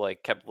people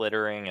like kept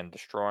littering and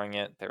destroying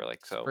it. They were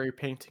like, so Spray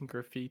painting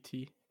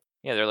graffiti.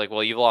 yeah. They're like,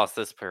 well, you've lost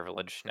this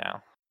privilege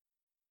now.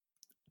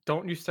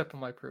 Don't you step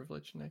on my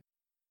privilege, Nick.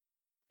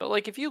 But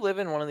like, if you live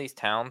in one of these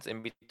towns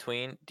in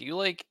between, do you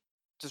like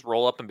just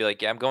roll up and be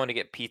like, yeah, I'm going to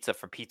get pizza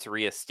from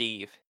Pizzeria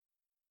Steve?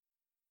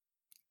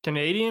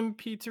 Canadian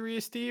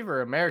Pizzeria Steve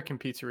or American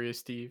Pizzeria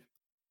Steve?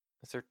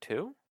 Is there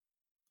two?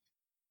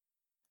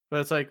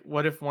 But it's like,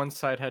 what if one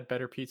side had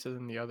better pizza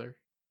than the other?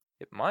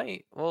 It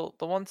might. Well,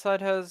 the one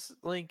side has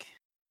like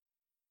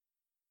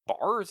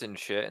bars and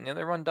shit, and the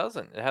other one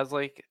doesn't. It has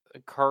like a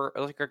car,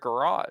 like a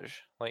garage.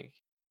 Like,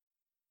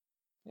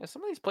 yeah,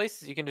 some of these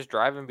places you can just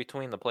drive in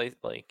between the place.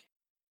 Like,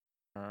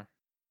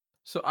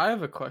 So I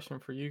have a question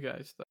for you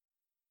guys though.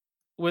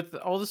 With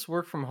all this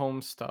work from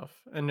home stuff,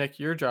 and Nick,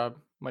 your job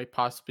might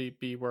possibly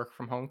be work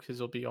from home because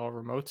it'll be all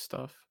remote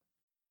stuff.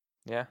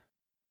 yeah,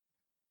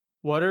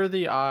 What are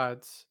the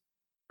odds?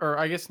 Or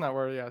I guess not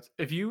what are the odds.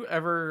 If you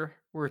ever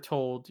were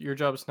told your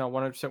job is now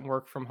 100%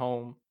 work from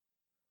home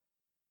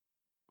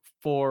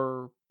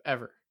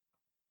forever,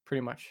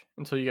 pretty much,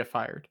 until you get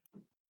fired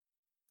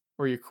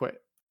or you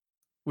quit,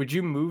 would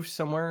you move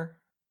somewhere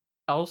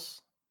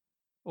else?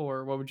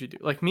 Or what would you do?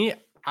 Like me,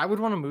 I would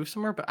want to move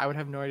somewhere, but I would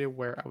have no idea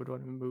where I would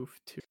want to move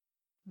to.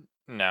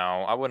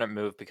 no, I wouldn't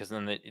move because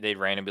then they'd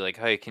randomly be like,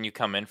 hey, can you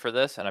come in for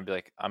this? And I'd be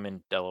like, I'm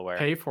in Delaware.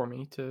 Pay for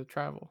me to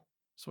travel.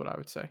 That's what I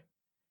would say.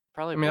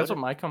 Probably I mean, that's what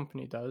would. my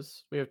company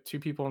does. We have 2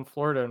 people in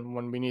Florida, and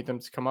when we need them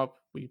to come up,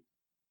 we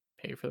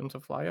pay for them to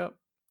fly up.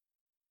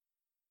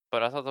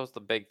 But I thought that was the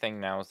big thing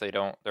now is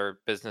their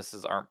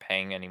businesses aren't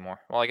paying anymore.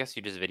 Well, I guess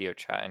you just video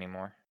chat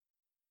anymore.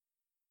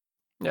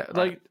 Yeah,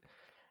 like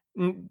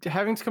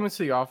having to come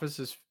into the office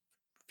is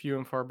few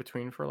and far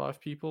between for a lot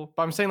of people.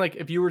 But I'm saying, like,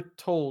 if you were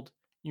told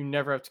you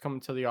never have to come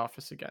into the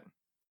office again,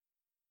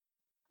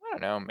 I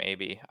don't know,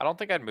 maybe. I don't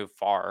think I'd move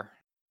far.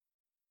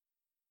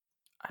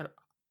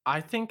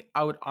 I think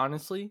I would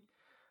honestly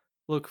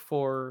look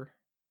for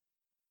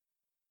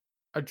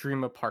a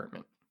dream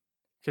apartment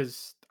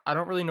because I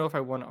don't really know if I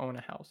want to own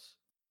a house.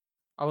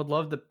 I would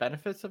love the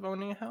benefits of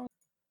owning a house,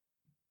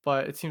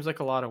 but it seems like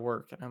a lot of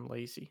work and I'm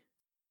lazy.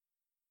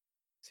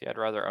 See, I'd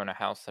rather own a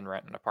house than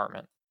rent an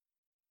apartment.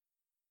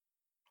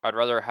 I'd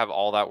rather have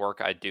all that work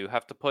I do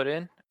have to put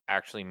in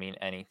actually mean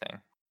anything.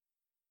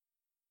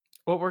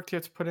 What work do you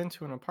have to put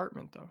into an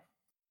apartment though?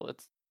 Well,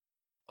 it's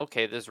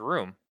okay, this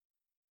room.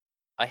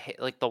 I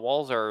hate like the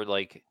walls are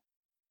like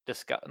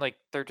like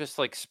they're just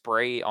like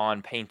spray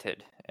on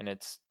painted and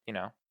it's,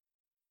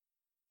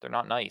 they're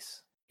not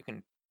nice. You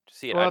can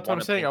see it. Well, I'd that's what I'm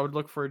wanna saying. I paint- would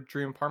look for a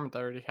dream apartment that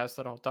already has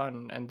that all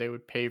done and they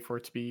would pay for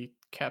it to be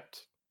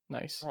kept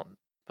nice. Well,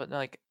 but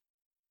like,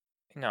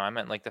 I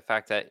meant like the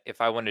fact that if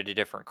I wanted a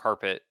different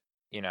carpet,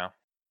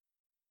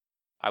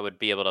 I would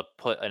be able to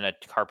put in a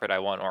carpet I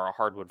want or a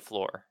hardwood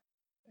floor.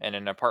 And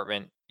an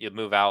apartment, you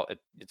move out,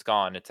 it's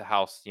gone. It's a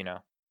house.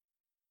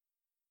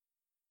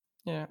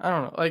 Yeah, I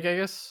don't know. Like, I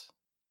guess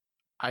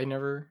I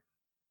never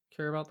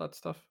care about that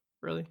stuff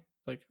really.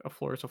 Like, a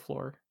floor is a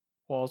floor,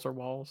 walls are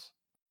walls.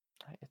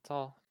 It's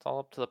all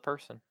up to the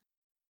person.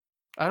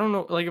 I don't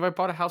know. Like, if I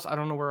bought a house, I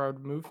don't know where I would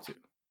move to.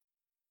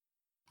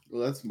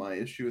 Well, that's my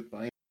issue with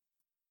buying.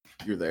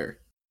 You're there.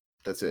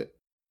 That's it.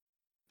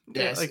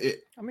 Yeah, Yes. like,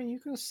 I mean, you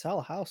can sell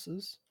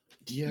houses.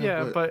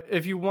 yeah, but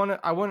if you want to,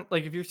 I want,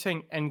 like, if you're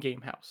saying end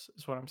game house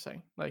is what I'm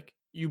saying. Like,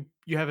 you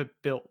have it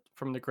built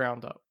from the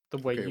ground up the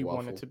way Okay, you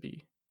want it waffle. to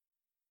be.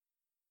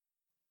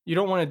 You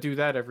don't want to do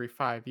that every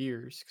 5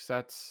 years because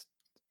that's,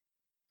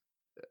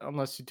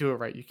 unless you do it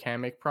right, you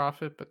can make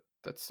profit, but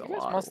that's a You guys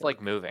lot. must of like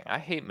work. moving. I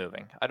hate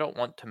moving. I don't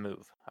want to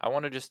move. I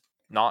want to just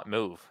not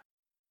move.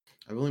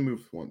 I've only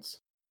moved once.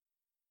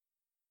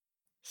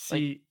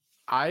 See,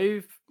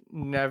 I've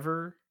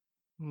never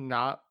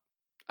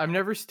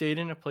stayed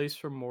in a place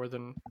for more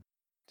than,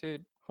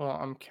 Dude, well,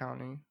 I'm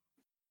counting.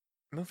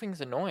 moving's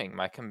annoying.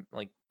 My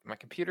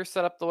computer's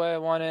set up the way I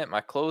want it.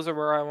 My clothes are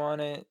where I want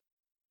it.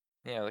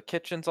 The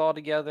kitchen's all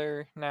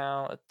together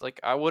now. It's like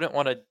I wouldn't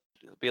want to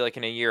be like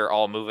in a year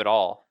I'll move it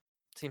all.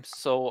 It seems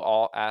so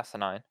all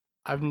asinine.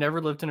 I've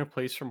never lived in a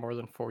place for more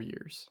than 4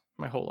 years,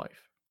 my whole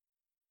life.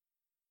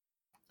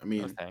 I No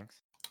mean, thanks.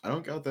 I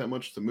don't got that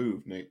much to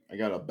move, Nate. I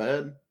got a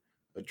bed,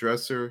 a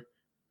dresser,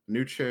 a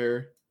new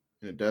chair,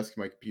 and a desk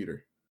and my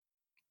computer.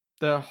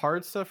 The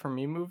hard stuff for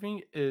me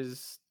moving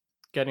is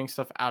getting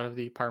stuff out of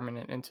the apartment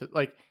and into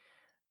like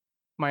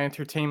my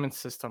entertainment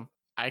system.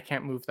 I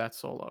can't move that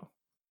solo.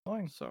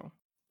 Annoying. So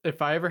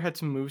if I ever had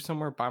to move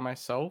somewhere by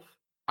myself,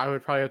 I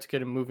would probably have to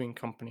get a moving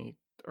company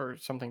or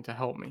something to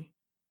help me.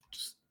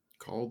 Just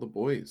call the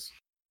boys.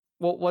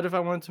 Well, what if I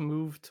wanted to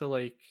move to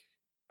like,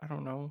 I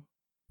don't know,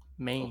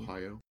 Maine?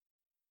 Ohio.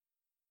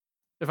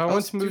 If I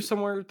wanted to move Dude,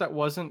 somewhere that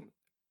wasn't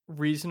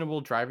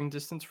reasonable driving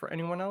distance for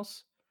anyone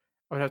else,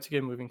 I would have to get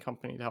a moving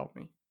company to help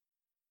me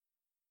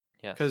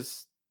Yes.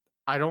 because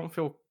I don't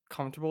feel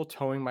comfortable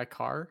towing my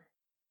car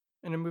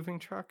in a moving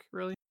truck.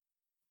 Really,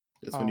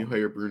 that's when you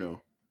hire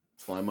Bruno.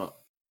 Fly him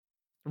up.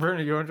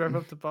 Vernon, you want to drive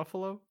up to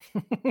Buffalo?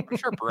 I'm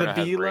sure The Bruno has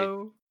rates.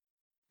 Velo.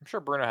 I'm sure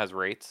Bruno has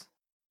rates.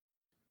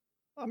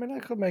 I mean, I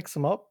could make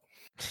some up.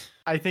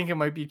 I think it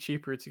might be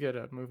cheaper to get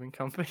a moving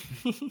company.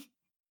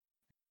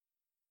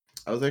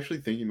 I was actually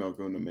thinking about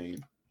going to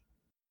Maine.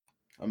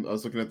 I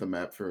was looking at the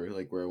map for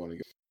like where I want to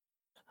go.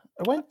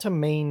 I went to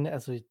Maine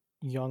as a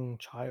young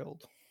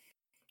child.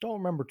 Don't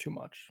remember too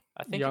much.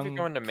 I think if Young you're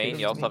going to Maine,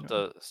 kids you also have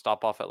Camino. to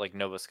stop off at like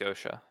Nova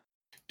Scotia.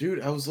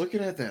 Dude, I was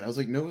looking at that. I was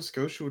like, Nova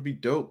Scotia would be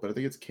dope, but I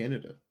think it's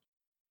Canada.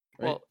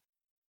 Right? Well,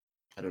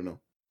 I don't know.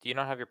 do you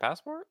not have your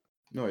passport?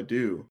 No, I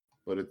do,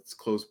 but it's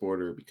closed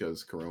border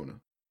because Corona.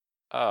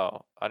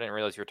 Oh, I didn't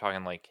realize you were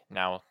talking like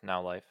now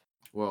life.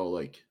 Well,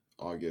 like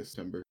August,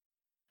 September.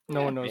 No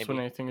Yeah, one knows when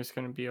maybe. anything is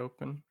going to be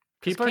open.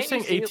 'Cause People are can't you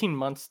saying see it- 18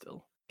 months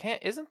still.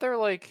 Isn't there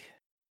like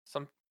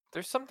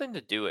there's something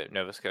to do at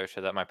Nova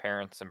Scotia that my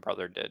parents and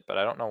brother did, but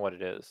I don't know what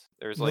it is.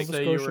 There's Nova like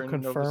Say you were Scotia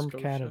in Nova confirmed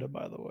Scotia. Canada,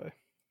 by the way.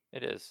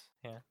 it is.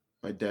 Yeah.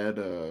 My dad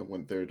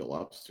went there to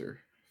lobster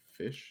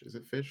fish. Is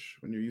it fish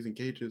when you're using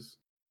cages?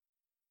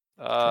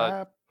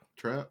 Trap,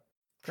 Trap?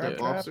 Yeah.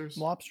 Lobsters?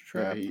 lobster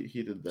trap, Yeah,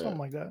 he did that. something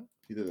like that.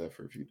 He did that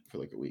for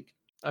like a week.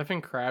 I've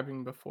been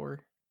crabbing before.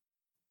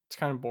 It's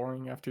kind of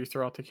boring after you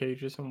throw out the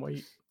cages and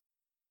wait.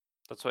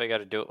 That's why you got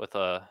to do it with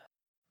a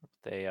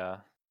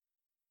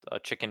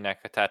chicken neck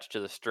attached to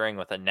the string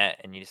with a net,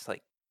 and you just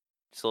like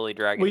slowly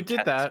drag it. We and did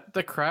catch- that.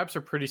 The crabs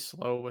are pretty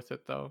slow with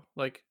it though.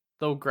 Like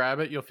they'll grab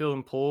it, you'll feel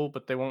them pull,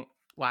 but they won't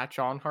latch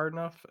on hard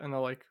enough, and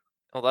they'll like.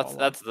 Well, that's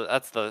follow.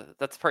 that's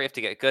the part you have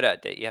to get good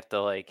at. That you have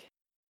to like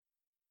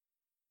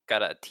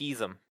gotta tease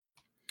them.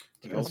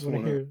 Do I you guys also want to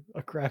wanna- hear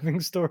a crabbing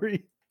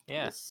story?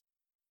 Yeah. Yes.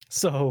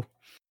 So,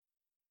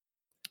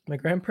 my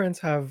grandparents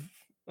have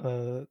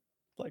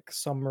like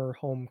summer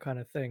home kind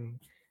of thing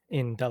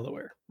in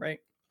Delaware, right?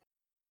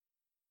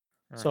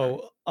 Mhm.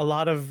 So a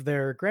lot of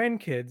their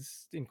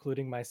grandkids,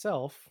 including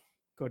myself,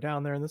 go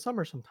down there in the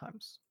summer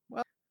sometimes.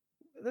 Well,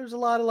 there's a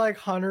lot of like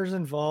hunters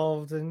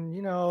involved and,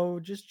 you know,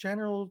 just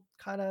general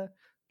kind of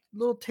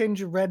little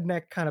tinge of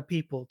redneck kind of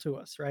people to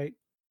us, right?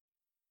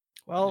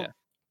 Well, Yeah.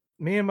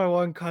 me and my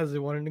one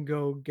cousin wanted to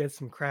go get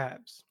some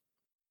crabs.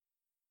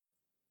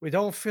 We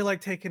don't feel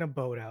like taking a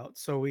boat out,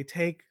 so we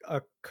take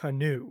a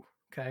canoe,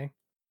 okay?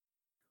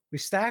 We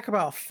stack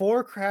about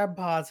 4 crab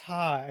pots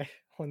high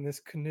on this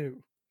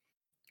canoe.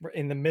 We're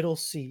in the middle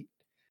seat.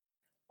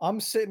 I'm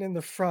sitting in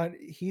the front,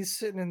 he's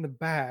sitting in the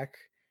back.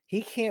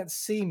 He can't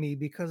see me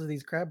because of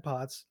these crab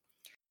pots.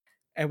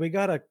 And we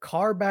got a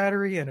car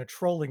battery and a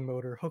trolling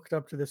motor hooked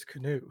up to this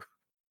canoe.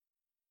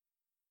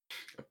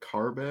 A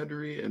car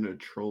battery and a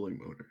trolling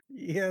motor.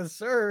 Yes,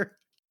 sir.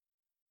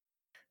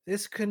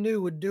 This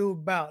canoe would do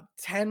about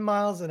 10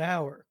 miles an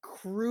hour,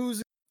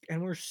 cruising,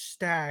 and we're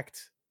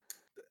stacked.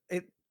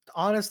 It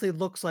honestly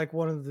looks like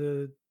one of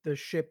the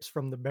ships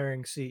from the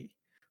Bering Sea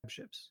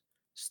ships,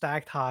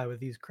 stacked high with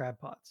these crab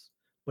pots,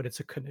 but it's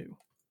a canoe.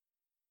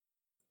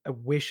 I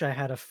wish I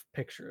had a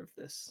picture of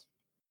this.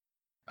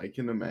 I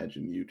can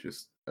imagine you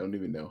just, I don't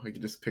even know. I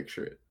can just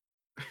picture it.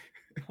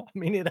 I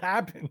mean, it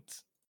happened.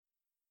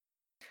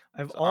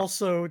 I've So,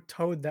 also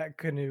towed that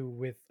canoe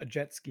with a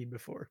jet ski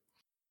before.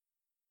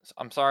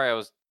 I'm sorry I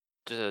was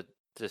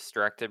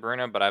distracted,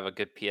 Bruno, but I have a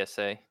good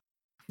PSA.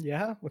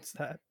 Yeah, what's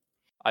that?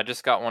 I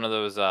just got one of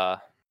those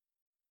scam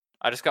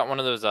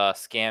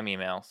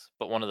emails,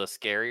 but one of the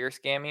scarier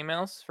scam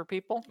emails for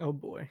people. Oh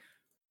boy.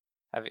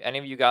 Have any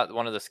of you got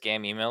one of the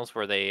scam emails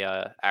where they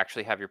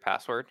actually have your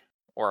password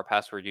or a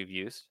password you've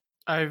used?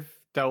 I've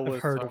dealt I've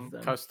with heard of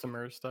them.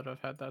 customers that have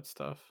had that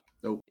stuff.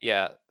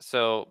 Yeah,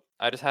 so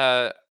I just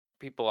had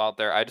people out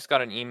there. I just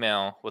got an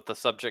email with the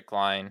subject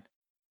line,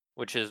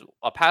 which is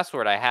a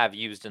password I have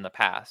used in the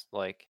past.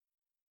 Like,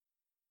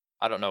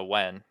 I don't know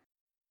when.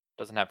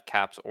 Doesn't have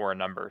caps or a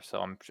number, so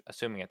I'm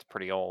assuming it's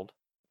pretty old,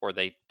 or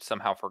they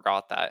somehow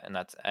forgot that,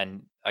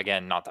 and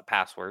again, not the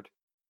password.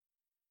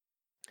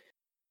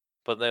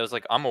 But they was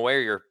like, I'm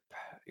aware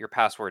your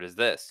password is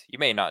this. You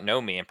may not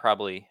know me and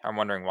probably are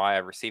wondering why I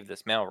received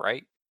this mail,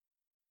 right?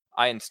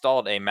 I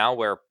installed a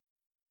malware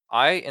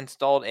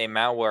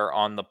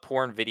on the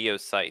porn video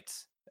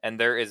sites, and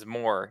there is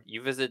more.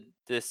 You visit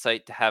this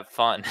site to have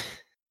fun.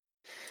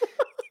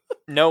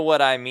 Know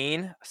what I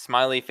mean?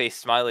 Smiley face,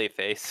 smiley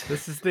face.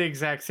 This is the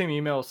exact same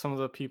email some of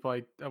the people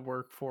I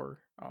work for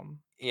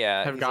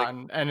Yeah, have he's like,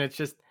 gotten, and it's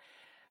just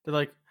they're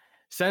like,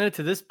 send it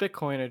to this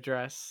Bitcoin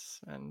address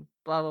and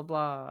blah blah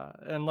blah.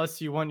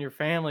 Unless you want your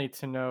family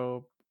to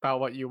know about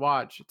what you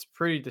watch, it's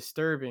pretty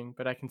disturbing.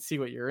 But I can see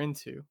what you're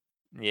into.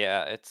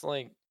 yeah, it's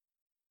like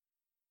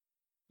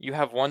you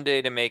have 1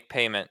 day to make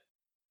payment.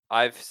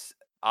 I've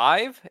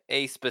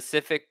a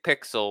specific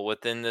pixel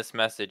within this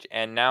message,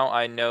 and now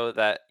I know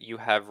that you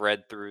have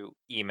read through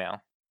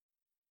email.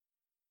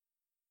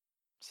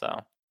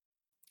 So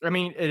I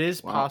mean, it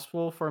is Wow.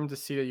 possible for him to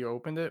see that you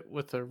opened it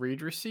with a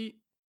read receipt.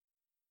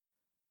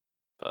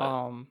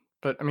 but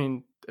But I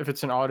mean, if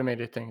it's an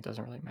automated thing, it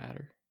doesn't really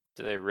matter.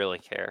 do they really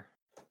care?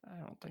 I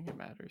don't think it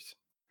matters.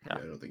 No.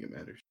 Yeah, I don't think it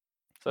matters.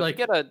 So Like- if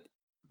you get a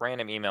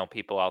random email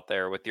people out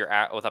there with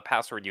with a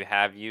password you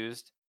have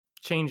used,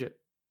 Change it.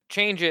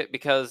 change it,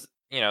 because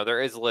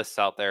there is lists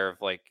out there of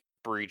like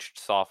breached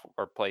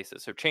software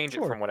places. So change it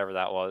Sure. from whatever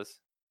that was.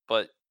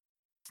 But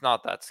it's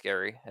not that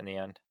scary in the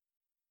end.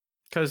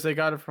 Because they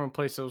got it from a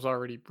place that was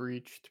already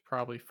breached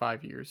probably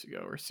 5 years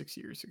ago or 6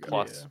 years ago.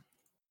 Plus,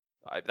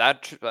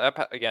 Yeah.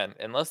 again,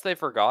 unless they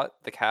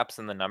forgot the caps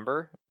and the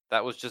number,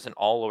 that was just an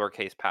all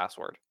lowercase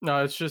password.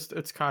 No,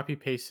 it's copy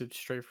pasted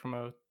straight from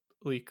a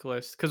leak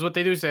list. Because what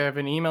they do is they have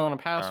an email and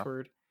a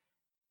password,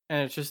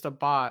 and it's just a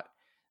bot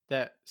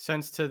that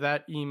sends to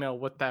that email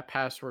what that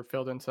password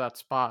filled into that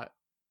spot.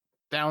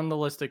 Down the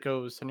list it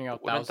goes, sending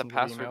out Wouldn't the thousands of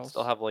password emails.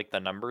 still have like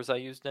the numbers I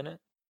used in it?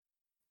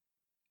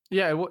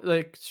 Yeah,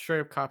 like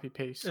straight up copy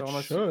paste. So It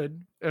unless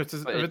should. if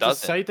it's, But if it it's a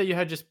doesn't. site that you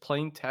had just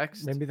plain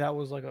text, Maybe that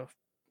was like a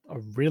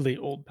really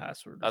old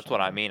password. Or That's what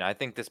I something. mean. I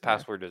think this Yeah.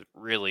 password is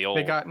really old.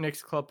 they got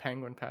Nick's Club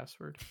Penguin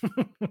password.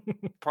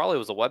 Probably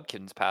was a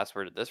Webkinz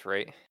password at this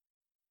rate.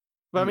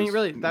 But I mean, Miss-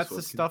 really, Miss that's the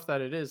Webkin. stuff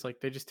that it is.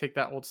 Like they just take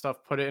that old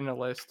stuff, put it in a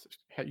list,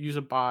 use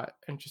a bot,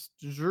 and just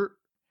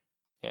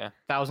Yeah.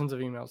 thousands of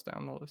emails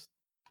down the list.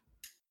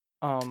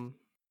 I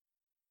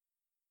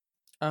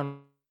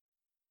don't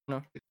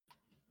know.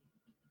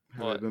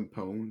 Have I What? been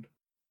pwned?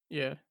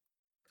 Yeah,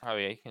 Oh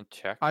yeah, you can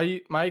check.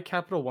 my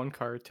Capital One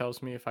card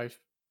tells me if I've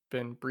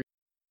been breached.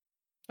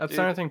 That's Dude.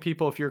 another thing,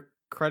 people. If your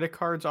credit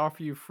cards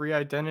offer you free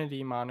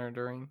identity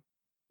monitoring,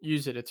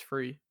 use it. It's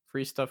free.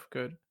 Free stuff,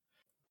 good.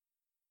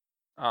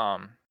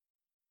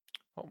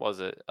 What was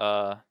it?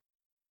 Lost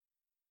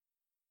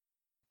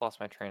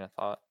my train of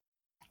thought.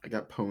 I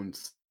got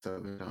pwned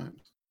 7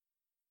 times.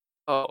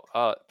 Oh,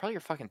 probably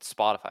your fucking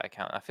Spotify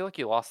account. I feel like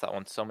you lost that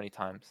one so many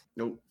times.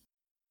 Nope.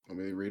 Let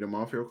me read them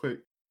off real quick.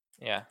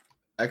 Yeah.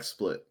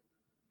 XSplit,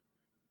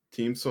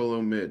 Team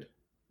Solo Mid,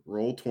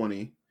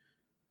 Roll20,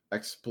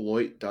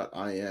 Exploit.in.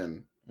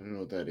 I don't know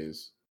what that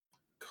is.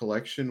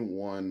 Collection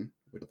 1,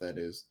 what that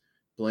is.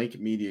 Blank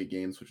Media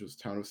Games, which was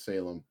Town of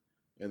Salem,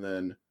 and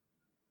then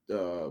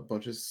a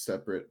bunch of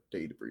separate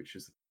data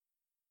breaches.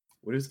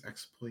 What is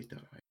Exploit.in?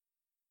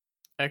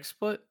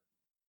 XSplit.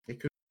 It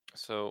could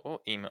So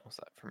what email was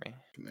that for me?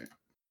 be in there.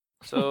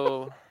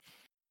 So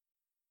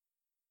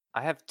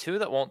I have two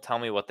that won't tell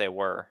me what they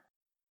were.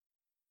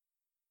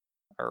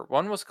 Or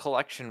one was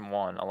collection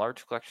 1, a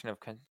large collection of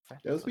That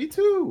was me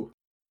too.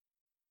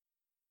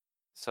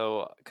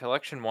 So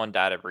collection 1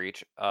 data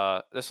breach.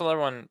 This other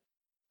one,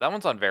 that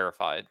one's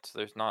unverified, so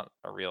there's not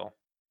a real.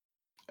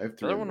 I have The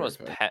 3 other one was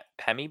unverified.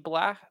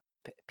 Pemiblanc,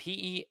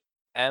 Pemiblanc.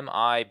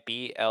 I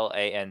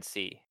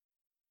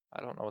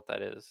don't know what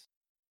that is.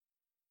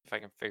 If I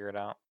can figure it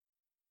out.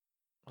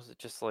 Was it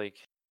just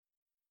like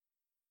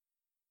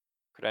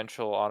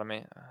credential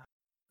automate?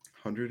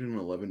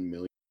 111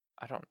 million.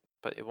 I don't,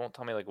 but it won't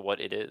tell me like what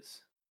it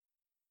is.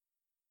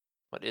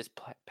 What is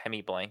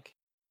Pemiblanc?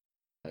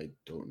 I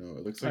don't know.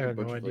 It looks I like a have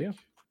no bunch of idea. like.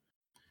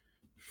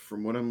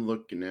 From what I'm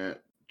looking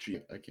at, gee,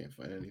 I can't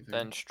find anything.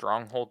 Then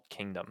Stronghold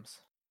Kingdoms,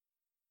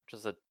 which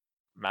is a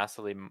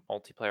massively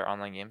multiplayer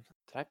online game.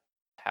 Did I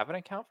have an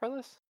account for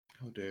this?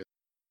 How dare.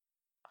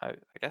 I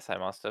guess I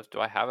must have. Do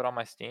I have it on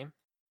my Steam?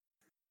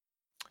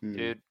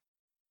 Dude,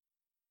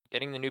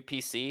 getting the new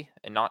PC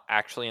and not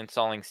actually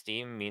installing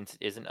Steam means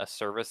it isn't a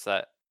service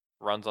that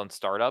runs on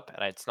startup,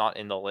 and it's not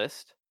in the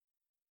list.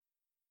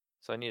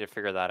 So I need to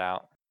figure that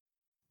out.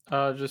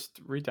 Just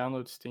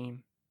re-download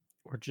Steam.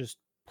 Or just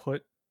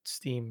put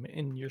Steam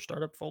in your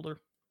startup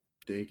folder.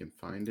 They can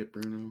find it,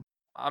 Bruno.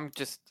 I'm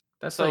just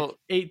That's so like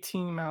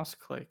 18 mouse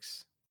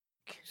clicks.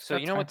 so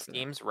got you know time what for that.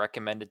 Steam's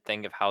recommended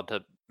thing of how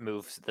to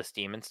move the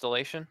Steam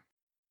installation?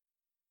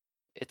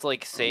 It's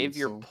like save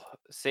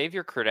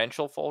your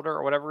credential folder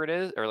or whatever it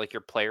is, or like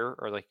your player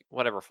or like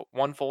whatever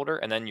one folder,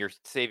 and then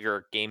save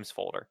your games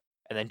folder,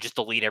 and then just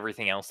delete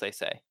everything else they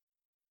say.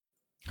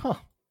 Huh.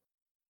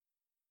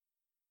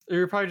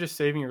 You're probably just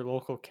saving your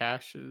local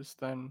caches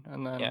then,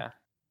 and then Yeah,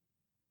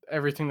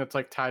 everything that's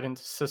like tied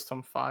into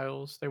system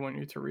files they want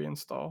you to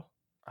reinstall.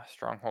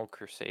 Stronghold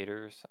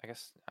Crusaders. I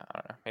guess I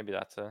don't know. Maybe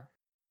that's a.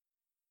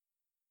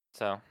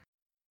 So.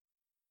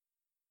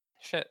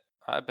 Shit,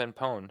 I've been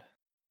pwned.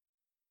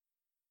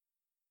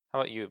 How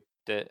about you?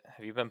 Have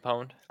you been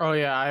pwned? Oh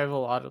yeah, I have a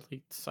lot of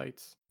leaked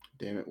sites.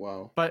 Damn it!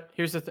 Wow. But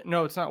here's the thing.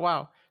 No, it's not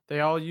WoW. They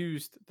all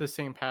used the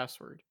same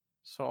password.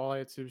 So all I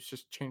had to do was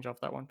just change off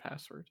that one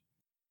password.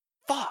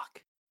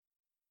 Fuck!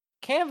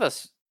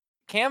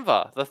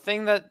 Canva, the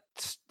thing that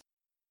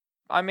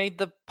I made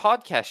the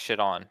podcast shit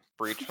on,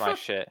 breached my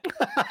shit.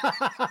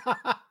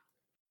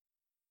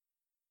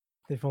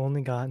 They've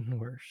only gotten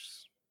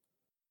worse.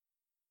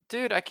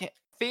 Dude, I can't.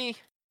 Fee,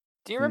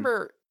 do you Hmm.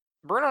 remember?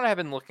 Bruno and I have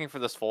been looking for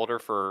this folder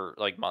for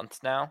like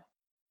months now,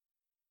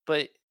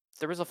 but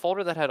there was a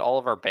folder that had all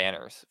of our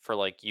banners for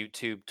like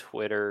YouTube,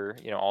 Twitter,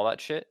 all that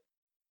shit.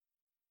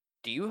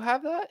 Do you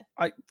have that?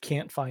 I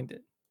can't find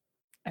it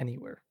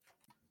anywhere.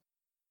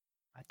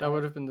 That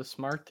would have been the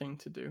smart thing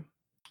to do.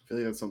 I feel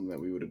like that's something that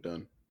we would have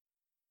done.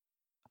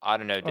 I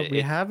don't know.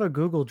 We have a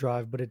Google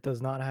Drive, but it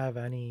does not have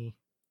any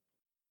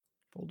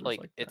folders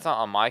like that. It's not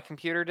on my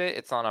computer.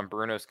 It's not on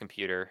Bruno's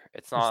computer.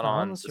 It's not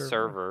on the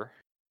server.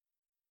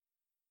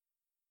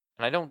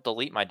 And I don't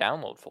delete my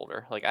download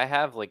folder. Like I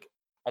have like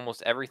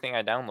almost everything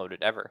I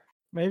downloaded ever.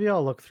 Maybe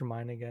I'll look through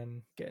mine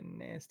again. Getting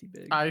nasty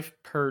big. I've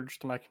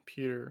purged my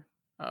computer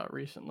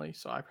recently,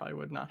 so I probably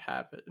would not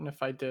have it. And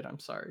if I did, I'm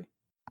sorry.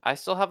 I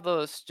still have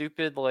the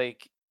stupid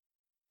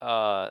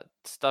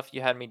stuff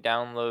you had me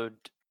download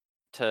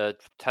to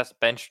test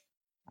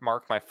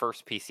benchmark my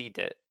first PC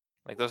dit.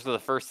 Like those are the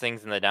first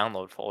things in the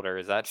download folder.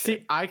 Is that shit?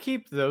 See, I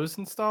keep those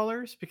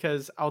installers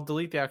because I'll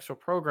delete the actual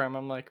program.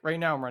 I'm like, right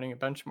now I'm running a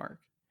benchmark.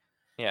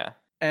 Yeah.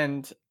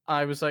 And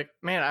I was like,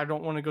 man, I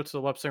don't want to go to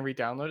the website and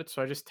re-download it.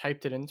 So I just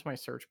typed it into my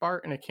search bar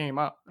and it came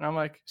up. And I'm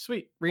like,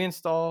 sweet,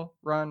 reinstall,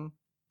 run,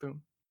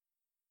 boom.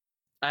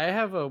 I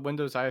have a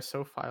Windows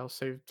ISO file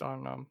saved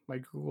on my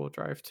Google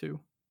Drive too.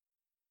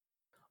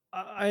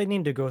 I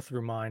need to go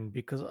through mine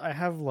because I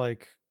have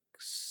like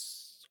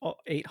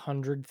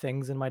 800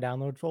 things in my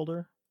download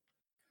folder.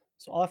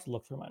 So I'll have to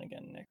look through mine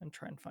again, Nick, and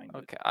try and find it.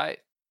 Okay.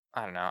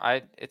 I don't know.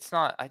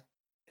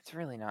 It's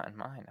really not in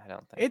mine, I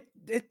don't think.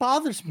 It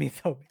bothers me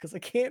though because I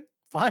can't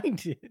find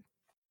it.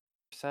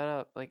 Set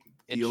up like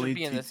it The should only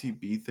be in this.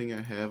 TTB thing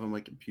I have on my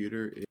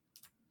computer is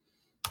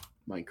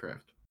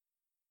Minecraft.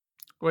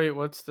 Wait,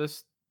 what's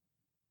this?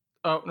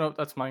 Oh, no,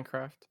 that's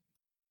Minecraft.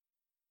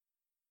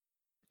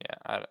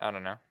 Yeah, I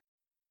don't know.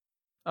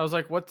 I was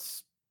like,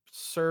 what's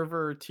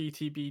server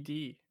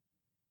TTBD?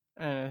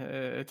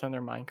 It's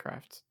under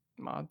Minecraft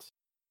mods.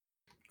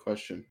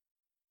 Question.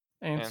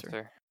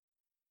 Answer.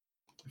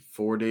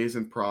 4 days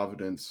in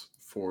Providence.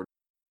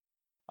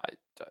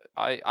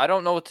 I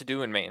don't know what to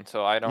do in Maine,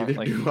 so I don't Neither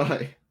like. do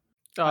I.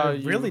 I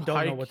You really don't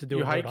know hike- what to do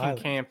You in hike Rhode and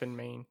Island. camp in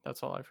Maine.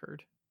 That's all I've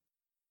heard.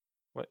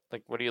 What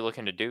are you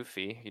looking to do,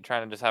 Fee? You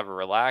trying to just have a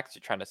relax?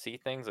 You trying to see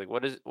things? Like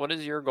what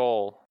is your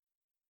goal?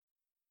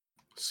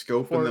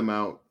 Scoping them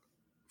out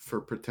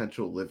for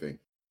potential living.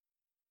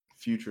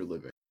 Future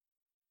living.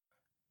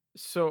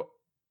 So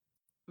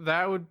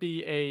that would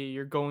be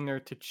you're going there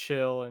to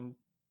chill and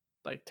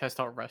like test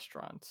out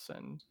restaurants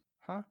and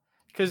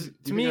because Do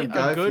to you me think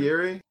I'm Guy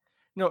Fieri?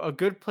 a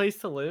good place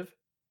to live.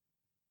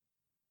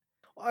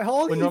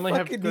 All would he normally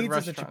have fucking good needs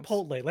is a restaurants.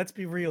 Chipotle. Let's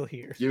be real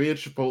here. Give me a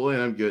Chipotle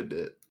and I'm good at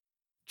it.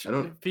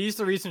 He's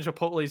the reason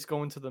Chipotle's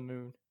going to the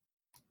moon.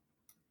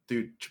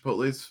 Dude,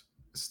 Chipotle's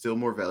still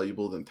more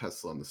valuable than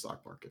Tesla on the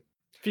stock market.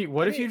 Pete,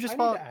 what if you I just need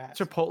bought to ask.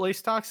 Chipotle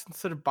stocks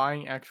instead of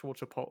buying actual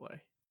Chipotle?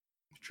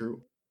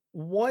 True.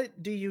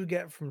 What do you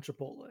get from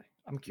Chipotle?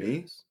 I'm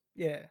curious.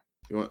 Yeah.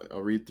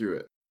 I'll read through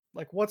it.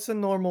 Like, what's a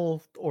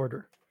normal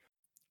order?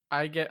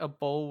 I get a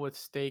bowl with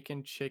steak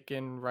and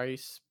chicken,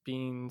 rice,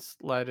 beans,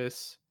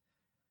 lettuce,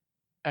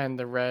 and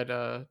the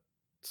red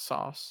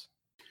sauce.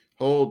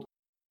 Hold.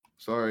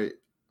 Sorry.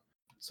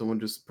 Someone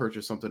just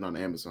purchased something on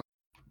Amazon.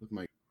 Look,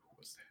 Mike. What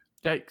was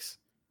that? Yikes.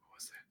 What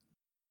was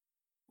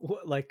that?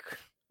 What, like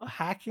a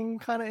hacking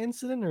kind of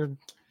incident, or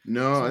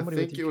No, I Somebody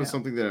with think your it was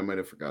account. something that I might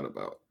have forgot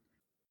about.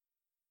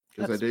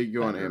 Because I That's did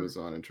go on better.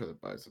 Amazon and try to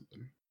buy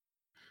something.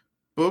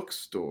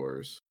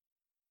 Bookstores.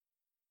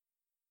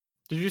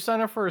 Did you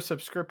sign up for a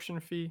subscription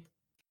fee?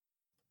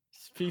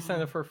 Fee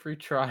signed up for a free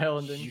trial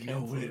and then You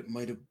know what cancel it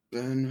might have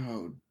been?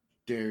 How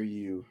dare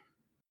you?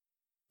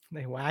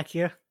 they whack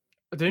you?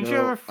 Didn't you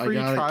have No, a I free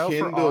got a trial for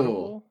Kindle.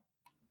 Audible?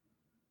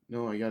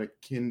 No, I got a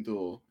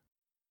Kindle.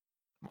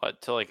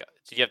 What to like?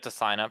 Do you have to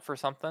sign up for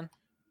something?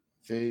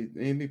 They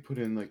made me put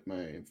in like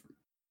my.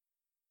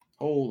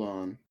 Hold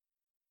on.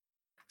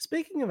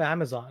 Speaking of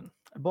Amazon,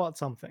 I bought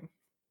something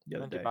the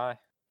other What did you day. buy?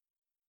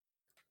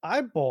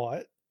 I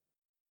bought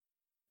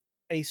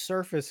a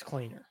surface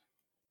cleaner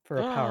for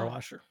a power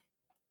washer.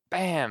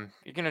 Bam!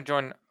 You're gonna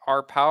join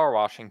our power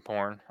washing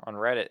porn on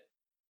Reddit.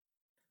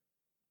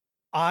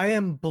 I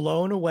am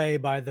blown away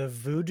by the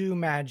voodoo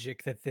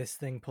magic that this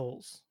thing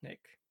pulls, Nick.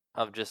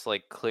 Of just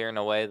like clearing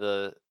away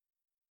the.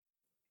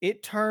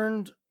 It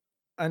turned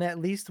an at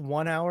least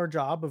 1 hour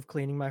job of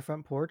cleaning my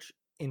front porch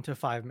into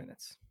 5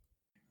 minutes.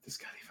 This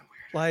got even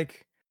weirder.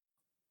 Like,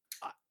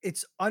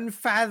 it's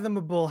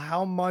unfathomable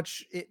how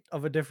much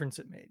of a difference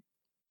it made.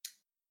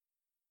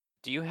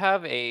 Do you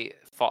have a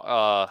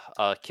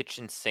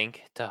kitchen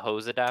sink to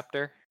hose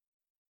adapter?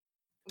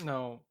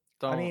 No,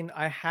 don't. I mean,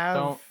 I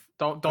have.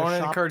 Don't a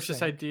shop encourage this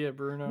sink. idea,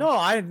 Bruno. No,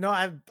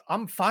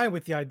 I'm fine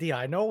with the idea.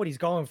 I know what he's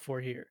going for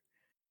here.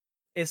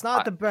 It's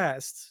not the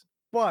best,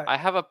 But I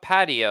have a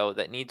patio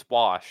that needs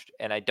washed,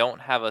 and I don't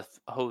have a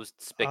hosed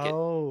spigot.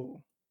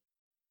 oh,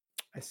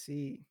 I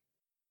see.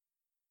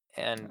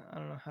 And I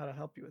don't know how to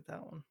help you with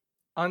that one.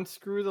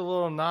 Unscrew the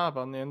little knob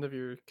on the end of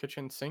your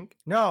kitchen sink.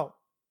 No,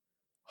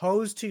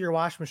 hose to your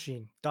wash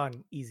machine.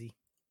 Done. Easy.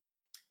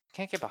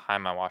 can't get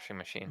behind my washing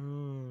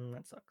machine.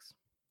 That sucks.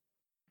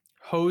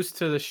 Hose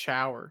to the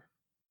shower.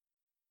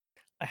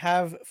 I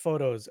have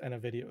photos and a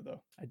video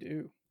though. I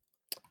do.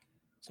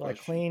 So I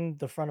Question. cleaned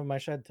the front of my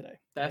shed today.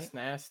 That's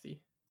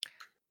nasty.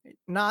 right?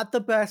 Not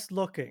the best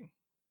looking.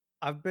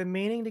 I've been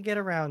meaning to get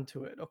around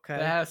to it. Okay.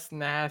 That's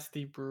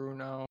nasty,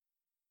 Bruno.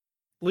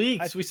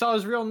 Leaks. We saw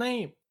his real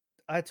name.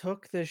 I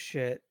took this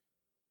shit.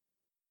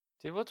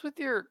 Dude, what's with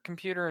your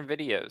computer and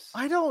videos?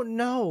 I don't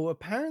know.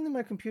 Apparently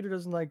my computer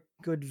doesn't like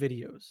good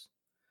videos.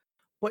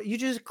 But you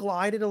just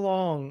glide it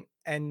along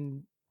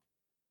and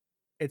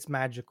it's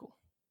magical.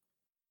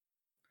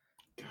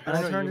 And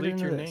I Bruno, turned you it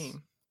leaked into your this.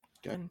 name.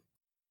 God.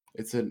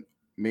 It said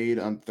made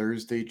on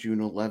Thursday, June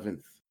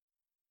 11th.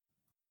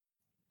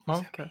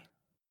 Okay.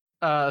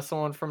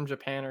 Someone from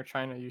Japan or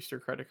China used your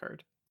credit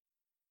card.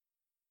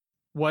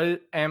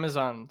 What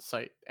Amazon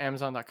site?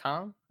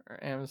 Amazon.com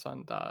or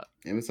Amazon.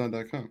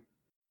 Amazon.com.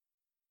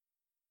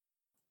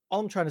 All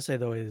I'm trying to say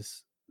though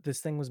is this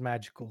thing was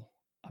magical.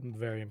 I'm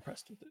very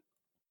impressed with it.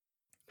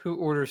 Who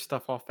orders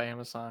stuff off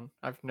Amazon?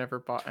 I've never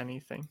bought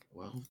anything.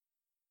 Well,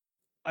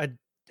 I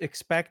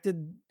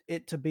expected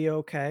it to be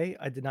okay.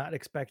 I did not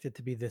expect it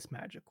to be this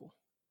magical.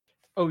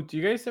 Oh, do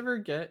you guys ever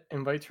get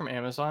invites from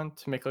Amazon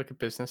to make like a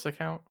business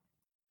account?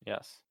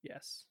 Yes.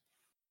 Yes.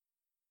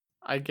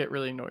 I get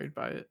really annoyed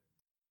by it.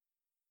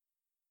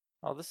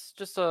 Oh, this is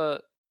just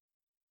a.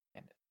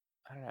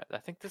 I don't know. I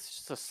think this is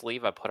just a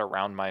sleeve I put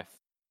around my.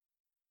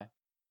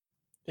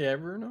 Yeah,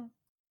 Bruno.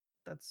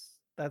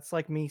 That's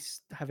like me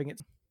having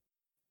it.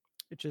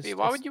 It just.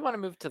 Why would you want to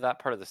move to that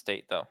part of the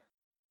state, though?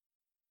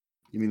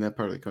 you mean that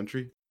part of the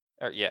country?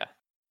 Or yeah,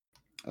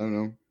 I don't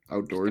know.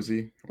 Outdoorsy.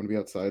 I want to be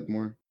outside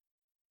more.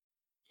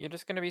 you're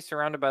just gonna be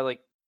surrounded by like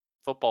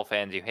football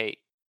fans you hate.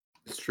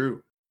 It's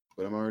true.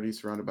 But I'm already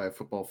surrounded by a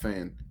football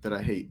fan that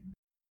I hate.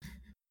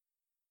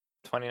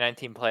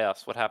 2019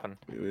 playoffs. What happened?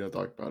 We don't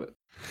talk about it.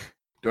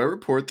 Do I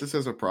report this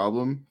as a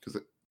problem?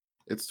 Because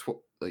it's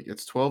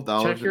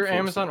 $12. Check your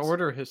Amazon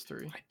order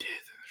history. I did.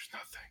 There's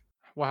nothing.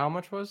 Well, how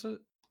much was it?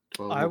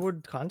 12. I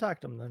would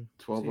contact them then.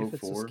 See if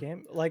it's a 1204.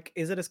 scam. Like,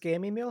 is it a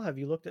scam email? Have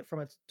you looked at from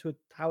it to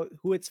how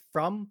who it's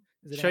from?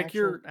 Is it an Check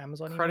your actual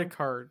Amazon credit email?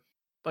 card.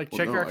 Like, Well,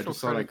 check no, your I actual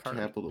just saw it credit on card.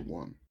 Capital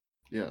One.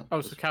 Yeah.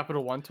 Oh, so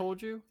Capital One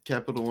told you?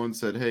 Capital One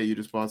said, "Hey, you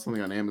just bought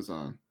something on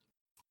Amazon."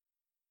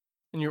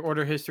 And your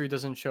order history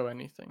doesn't show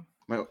anything.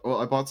 I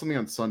bought something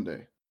on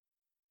Sunday.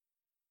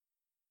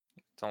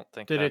 Don't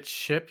think. Did it that's-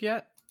 ship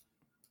yet?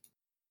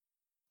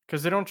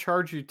 Because they don't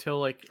charge you till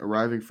like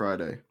Arriving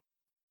Friday.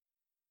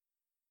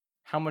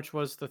 how much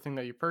was the thing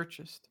that you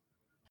purchased?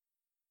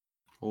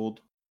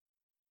 Hold.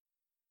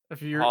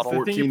 If you're Hold on.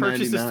 the thing you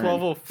purchased is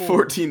 $12.04.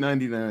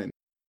 $14.99.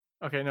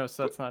 Okay, no,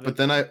 so that's not But it.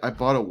 then I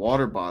bought a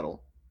water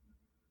bottle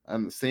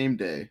on the same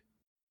day.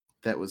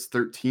 That was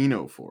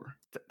 $13.04.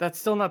 That's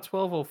still not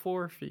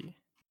 $12.04 fee.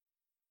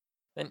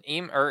 Then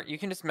or you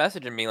can just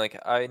message me like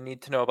I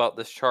need to know about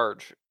this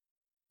charge.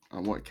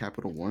 On what,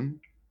 Capital One?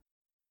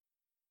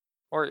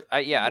 Or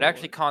I'd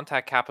actually Lord.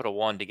 contact Capital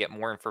One to get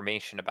more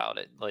information about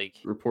it. Like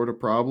Report a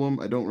problem.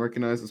 I don't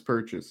recognize this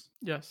purchase.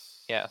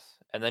 Yes. yes,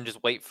 and then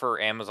just wait for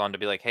Amazon to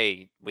be like,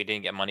 "Hey, we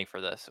didn't get money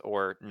for this,"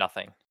 or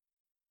nothing.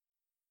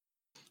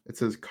 It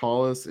says,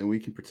 "Call us and we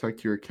can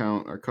protect your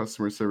account. Our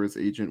customer service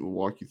agent will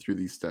walk you through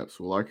these steps.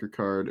 We'll lock your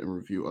card and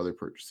review other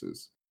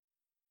purchases.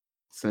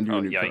 Send you Oh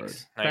a new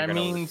yikes! Now That you're gonna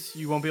means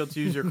you won't be able to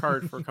use your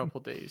card for a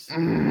couple days.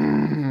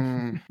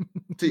 card."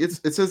 See,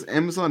 it says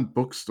Amazon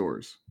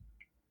bookstores.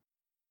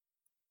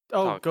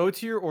 Oh, Oh. go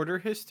to your order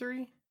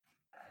history.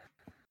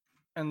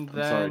 And I'm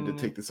then sorry to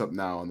take this up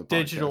now on the podcast,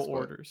 digital but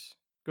orders.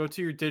 Go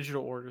to your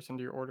digital orders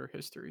under your order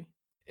history.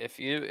 if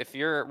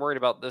you're worried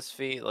about this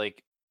fee,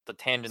 like the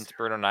tangents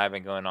Bruno and I have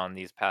been going on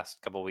these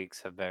past couple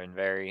weeks have been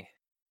very.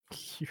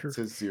 You're, It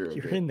says zero.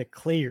 you're bit. in the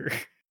clear.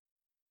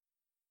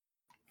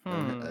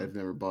 I've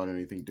never bought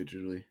anything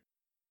digitally.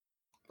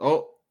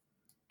 Oh,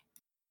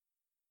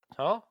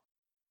 Oh,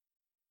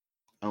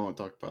 I don't want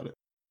to talk about it.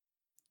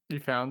 You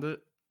found it?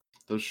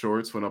 Those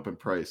shorts went up in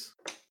price.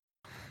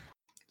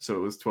 So it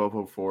was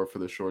 $12.04 for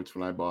the shorts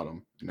when I bought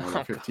them. Now Oh,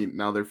 they're God. 15.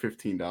 Now they're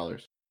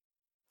 $15.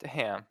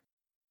 damn!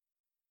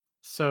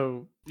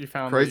 So you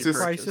found what you Crisis,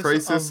 purchased.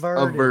 Crisis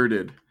averted.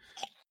 averted.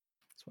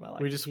 That's what I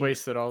like We to just hear.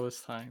 wasted all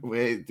this time.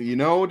 Wait, do you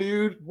know,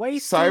 dude?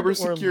 Wasted or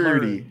Cybersecurity.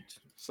 learned?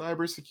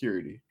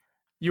 Cybersecurity.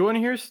 You want to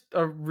hear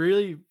a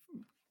really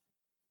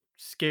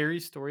scary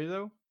story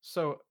though?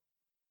 So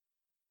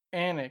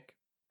Anik,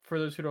 for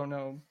those who don't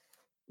know,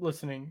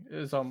 listening,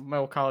 is my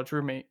old college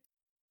roommate.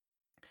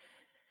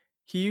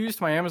 He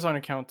used my Amazon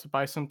account to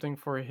buy something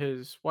for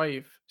his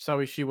wife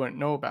so she wouldn't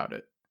know about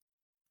it.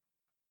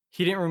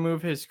 He didn't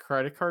remove his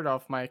credit card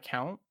off my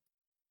account.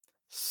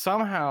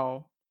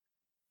 Somehow,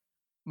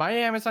 my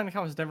Amazon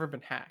account has never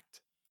been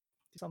hacked.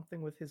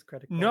 Something with his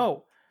credit card.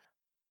 No.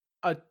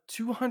 A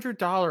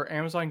 $200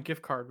 Amazon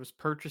gift card was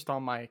purchased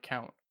on my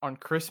account on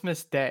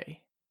Christmas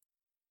Day.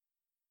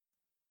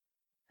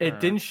 It Hmm.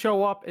 didn't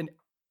show up in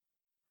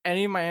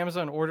any of my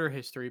Amazon order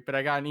history, but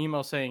I got an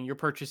email saying your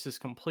purchase is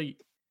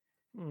complete.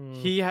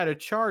 He had a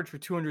charge for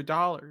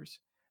 $200.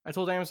 I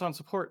told Amazon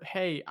support,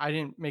 hey, I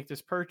didn't make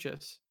this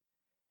purchase.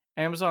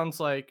 Amazon's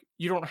like,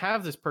 you don't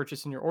have this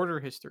purchase in your order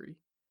history,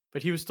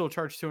 but he was still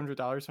charged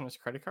 $200 on his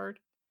credit card.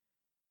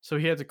 So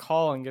he had to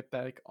call and get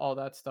that, like, all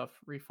that stuff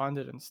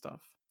refunded and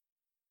stuff.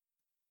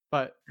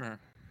 But Hmm.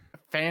 a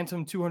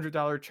phantom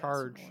 $200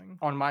 charge annoying.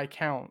 on my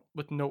account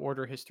with no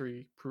order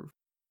history proof.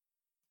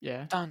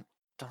 Yeah. Dun,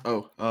 dun,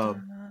 Oh,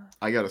 dun.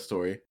 I got a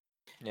story.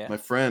 Yeah. My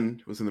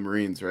friend was in the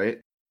Marines, right?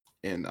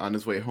 And on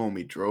his way home,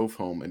 he drove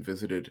home and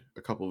visited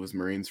a couple of his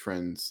Marines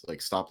friends,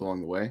 like stopped along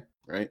the way,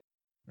 right?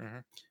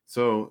 Mhm.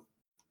 So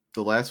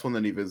the last one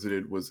that he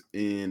visited was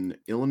in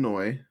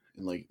Illinois,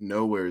 in like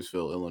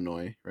Nowheresville,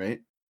 Illinois,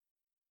 right?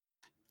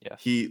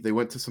 Yes. They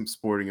went to some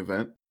sporting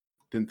event,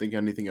 didn't think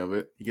anything of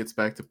it. He gets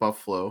back to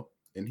Buffalo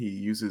and he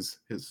uses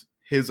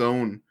his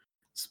own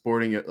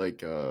sporting like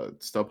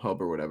StubHub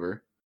or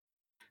whatever.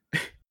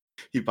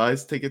 He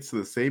buys tickets to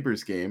the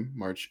Sabres game,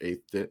 March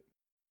 8th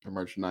or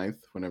March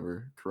 9th,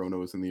 whenever Corona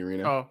was in the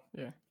arena. Oh,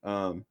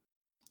 yeah.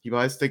 He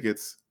buys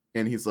tickets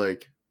and he's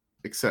like,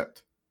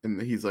 accept.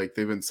 And he's like,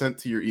 they've been sent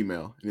to your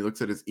email. And he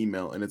looks at his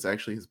email and it's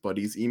actually his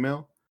buddy's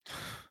email.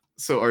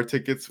 So our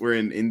tickets were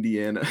in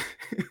Indiana.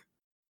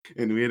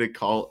 And he had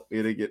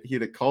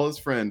to call his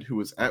friend who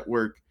was at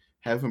work,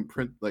 have him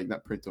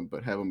not print them,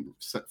 but have him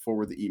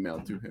forward the email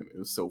to him. It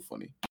was so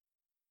funny.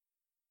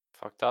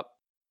 Fucked up.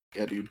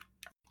 Yeah, dude.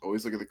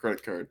 Always look at the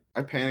credit card.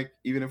 I panic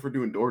even if we're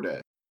doing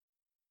DoorDash.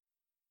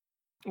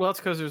 Well, that's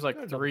because there's like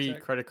Gotta double 3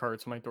 check. credit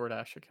cards on my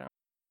DoorDash account.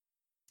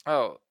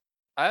 Oh,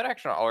 I had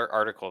actually an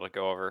article to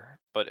go over,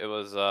 but it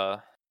was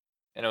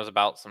and it was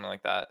about something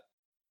like that.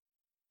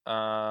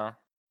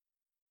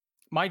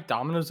 My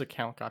Domino's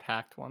account got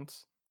hacked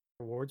once.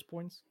 Rewards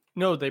points.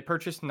 No, they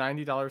purchased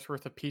 $90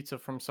 worth of pizza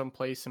from some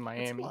place in That's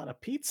Miami. a lot of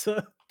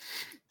pizza.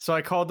 So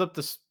I called up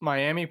this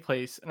Miami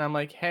place and I'm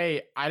like,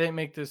 hey, I didn't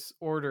make this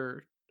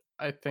order.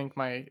 I think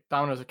my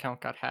Domino's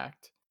account got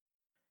hacked.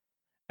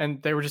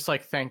 And they were just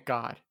like, thank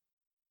God.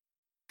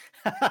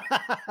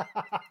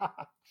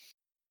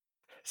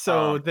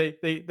 So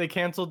they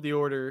canceled the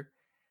order,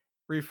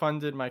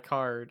 refunded my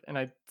card, and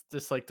I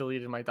just like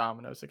deleted my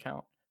Domino's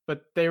account.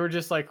 But they were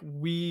just like,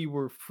 we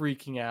were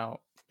freaking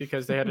out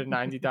because they had a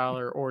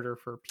 $90 order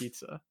for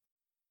pizza.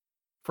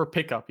 For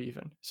pickup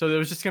even. So it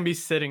was just gonna be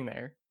sitting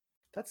there.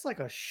 That's like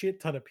a shit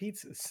ton of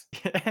pizzas.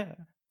 Yeah.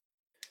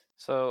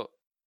 So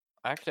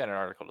I actually had an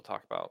article to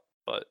talk about,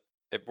 but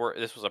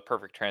this was a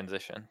perfect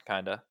transition,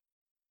 kinda.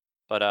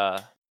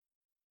 But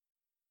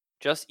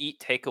Just Eat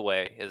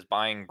Takeaway is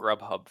buying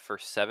Grubhub for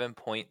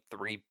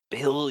 $7.3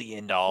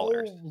 billion.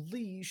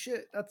 Holy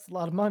shit, that's a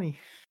lot of money.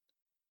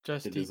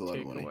 Just It eat is a lot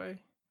of money. takeaway.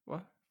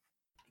 What?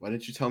 Why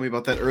didn't you tell me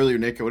about that earlier,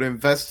 Nick? I would have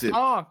invested.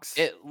 Stocks.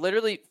 It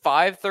literally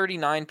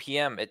 5:39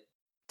 p.m. at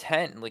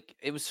 10. Like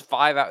it was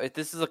 5 hours.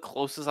 This is the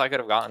closest I could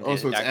have gotten. Oh,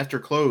 so it's It after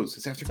close.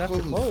 It's after It's after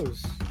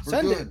close. We're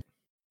Send good. it.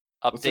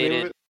 What's the name of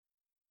updated. it?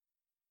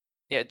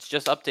 Yeah, it's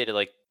just updated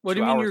like What do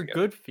 2 you mean hours you're ago.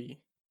 good fee?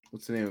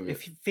 What's the name of it?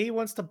 If he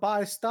wants to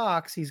buy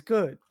stocks, he's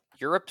good.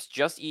 Europe's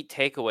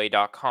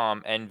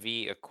JustEatTakeaway.com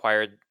NV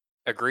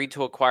agreed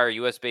to acquire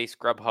US-based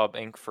Grubhub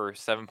Inc. for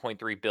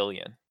 $7.3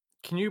 billion.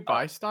 Can you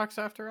buy stocks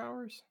after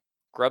hours?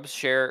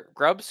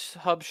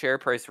 Grubhub share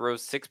price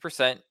rose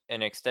 6% in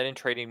an extended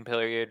trading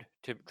period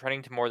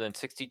trending to more than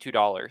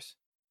 $62.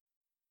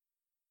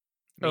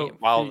 Oh,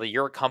 While fee-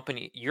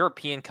 the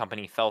European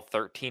company fell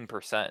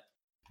 13%.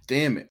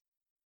 Damn it.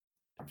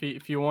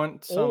 If you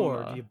want some,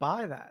 Or do you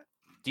buy that?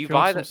 Do you if you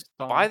want buy some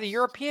buy the stocks-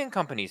 European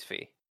company's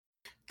fee?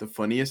 The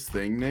funniest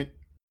thing, Nick,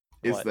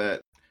 is What?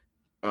 that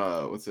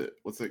what's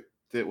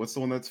the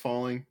one that's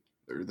falling?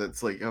 Or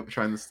that's like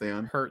trying to stay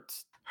on?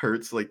 Hertz.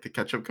 Like the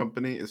ketchup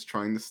company is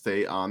trying to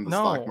stay on the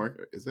stock No.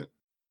 market. Is it?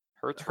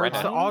 Hertz Hertz, the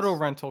Rental? Heinz? auto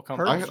rental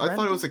company. Hertz? I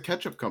thought it was a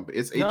ketchup company.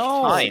 It's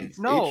No, Heinz.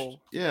 no.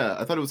 Yeah,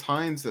 I thought it was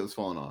Heinz that was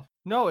falling off.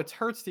 No, it's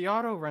Hertz, the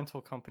auto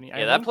rental company.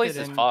 Yeah, that place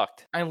is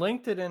fucked. I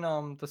linked it in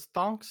the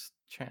Stonks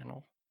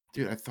channel.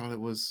 Dude, I thought it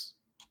was.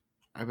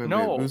 I bet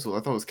No. I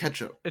thought it was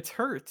ketchup. It's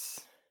Hertz,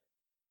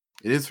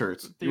 It is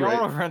Hertz. the You're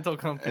auto right. rental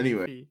company.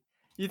 Anyway, fee.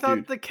 You thought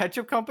dude. the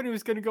ketchup company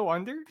was gonna go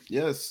under?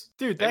 Yes.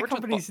 Dude, They that were just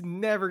bu- company's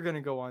never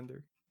gonna go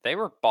under. They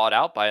were bought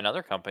out by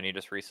another company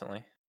just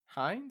recently.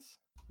 Heinz?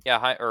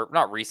 Yeah, or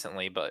not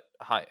recently, but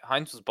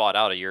Heinz was bought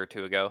out a year or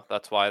two ago.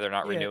 That's why they're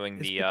not Yeah, renewing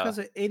it's the. because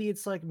of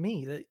idiots like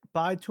me that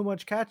buy too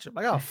much ketchup.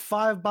 I got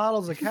 5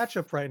 bottles of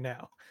ketchup right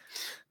now.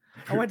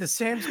 I went to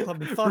Sam's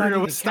Club and thought I Bruno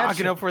needed was stocking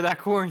ketchup. up for that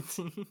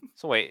quarantine.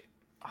 So wait,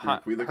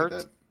 Can we look Hertz,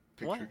 at that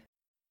picture? what?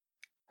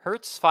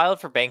 Hertz filed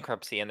for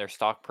bankruptcy and their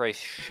stock price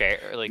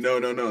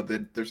No.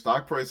 Their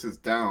stock price is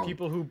down.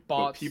 People who but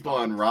bought people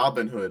on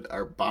Robinhood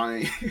are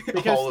buying all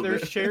because of their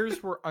it.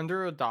 shares were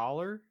under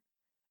 $1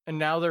 and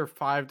now they're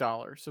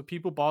 $5. So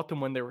people bought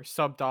them when they were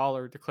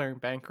sub-dollar declaring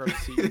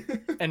bankruptcy.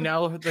 And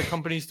now the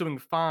company's doing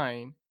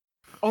fine.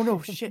 Oh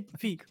no, shit,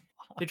 Feet.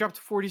 They dropped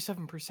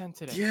 47%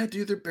 today. Yeah,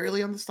 dude, they're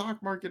barely on the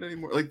stock market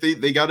anymore. Like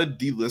they got a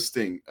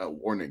delisting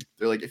warning.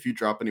 They're like, if you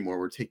drop anymore,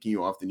 we're taking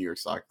you off the New York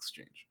Stock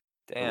Exchange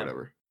or Damn.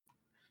 whatever.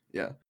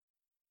 Yeah,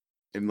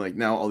 and like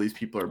now all these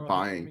people are Oh, let me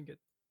buying. get-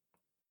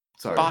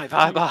 Sorry,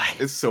 Bye.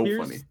 it's so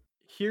funny.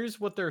 Here's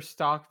what their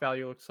stock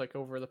value looks like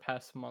over the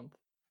past month.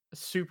 A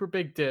super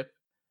big dip,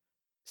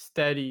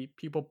 steady.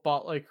 People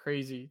bought like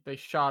crazy. They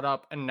shot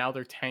up, and now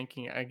they're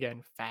tanking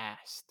again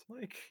fast.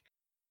 Like,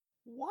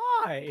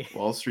 why?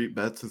 Wall Street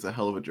bets is a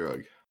hell of a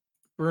drug.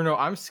 Bruno,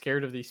 I'm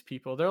scared of these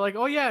people. They're like,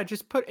 oh yeah,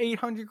 just put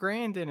 800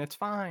 grand in. It's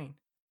fine.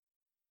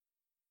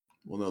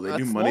 Well, no, they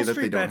That's- do money Wall that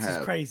Street they don't bets is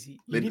have. crazy. You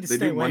They, need to they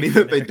stay do away money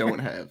from that they there. don't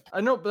have.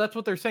 I know, but that's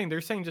what they're saying. They're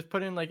saying just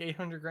put in like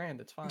 800 grand.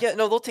 It's fine. Yeah,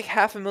 no, they'll take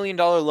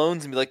 $500,000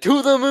 loans and be like,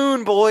 to the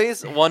moon,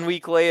 boys. 1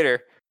 week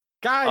later.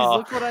 Guys, Oh.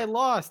 look what I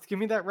lost. Give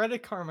me that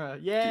Reddit karma.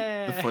 Dude,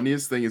 Yeah. the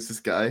funniest thing is this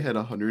guy had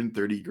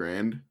 130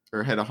 grand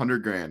or had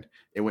 100 grand.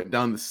 It went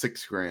down to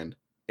 6 grand.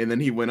 And then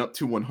he went up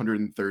to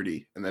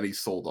 130 and then he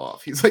sold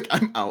off. He's like,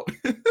 I'm out.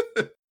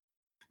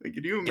 Like,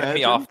 can you imagine? Get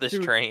me off this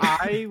Dude, train.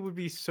 I would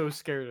be so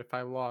scared if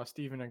I lost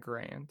even a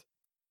grand.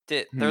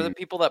 They're the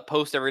people that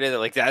post every day. They're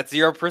like, that's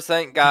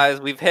 0%,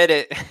 guys. We've hit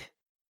it.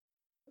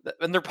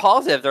 And they're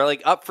positive. They're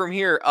like, up from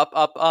here, up.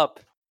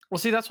 Well,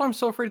 see, that's why I'm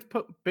so afraid to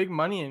put big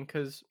money in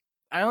because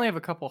I only have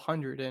a couple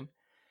hundred in.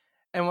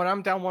 And when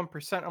I'm down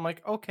 1%, I'm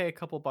like, okay, a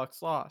couple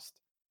bucks lost.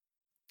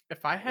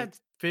 If I had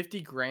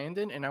 50 grand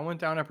in and I went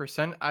down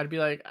 1%, I'd be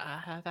like,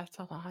 that's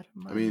a lot of I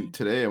money. mean,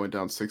 today I went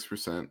down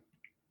 6%.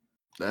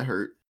 That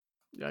hurt.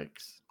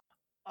 Yikes.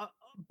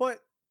 But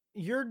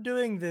you're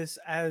doing this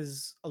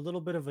as a little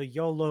bit of a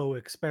YOLO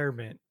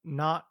experiment,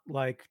 not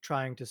like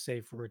trying to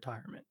save for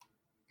retirement.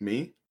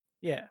 Me?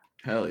 Yeah.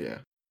 Hell yeah.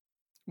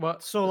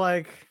 What? So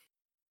like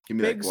Give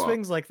me big that guap.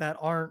 swings like that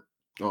aren't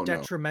Oh, no.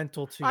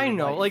 detrimental to I your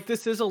know, life. like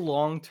this is a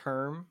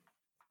long-term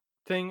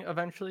thing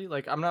eventually.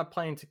 Like I'm not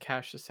planning to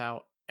cash this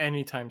out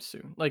anytime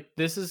soon. Like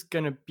this is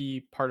going to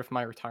be part of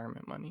my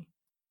retirement money.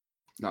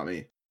 Not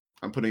me.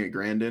 I'm putting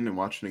 $1,000 in and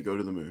watching it go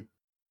to the moon.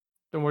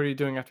 Then what are you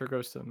doing after it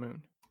goes to the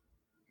moon?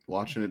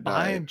 Watching it die.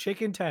 buying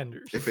chicken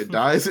tenders. If it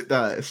dies, it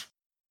dies.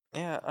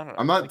 Yeah, I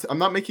don't know. I'm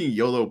not making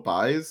YOLO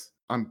buys.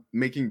 I'm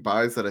making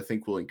buys that I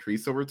think will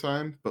increase over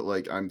time, but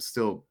like I'm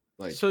still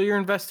like So you're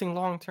investing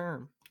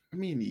long-term. I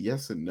mean,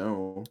 yes and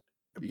no.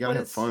 You gotta But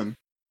have it's- fun.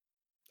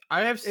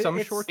 I have some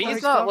it's short like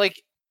He's term not stuff.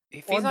 like,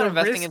 if he's on not the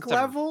investing in risk some,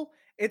 level,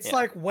 it's Yeah.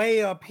 like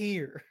way up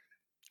here.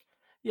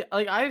 Yeah,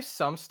 like I have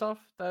some stuff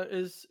that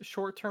is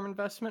short-term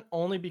investment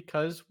only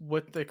because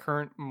with the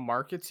current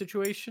market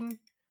situation,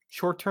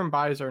 short-term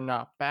buys are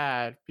not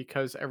bad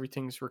because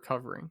everything's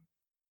recovering.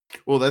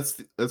 Well, that's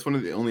one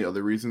of the only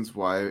other reasons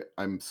why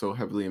I'm so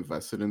heavily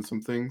invested in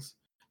some things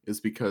is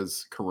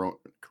because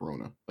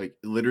Corona. Like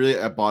literally,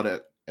 I bought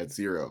it at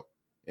 0,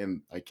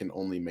 and I can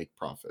only make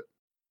profit.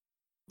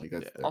 Like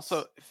that's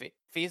also, if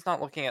he's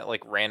not looking at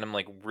like random,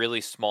 like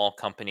really small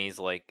companies,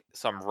 like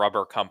some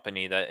rubber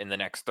company that in the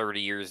next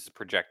 30 years is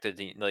projected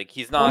to, like,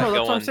 he's Well, not no, that's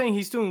what I'm going. saying.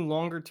 He's doing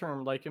longer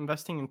term, like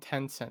investing in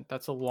Tencent.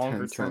 That's a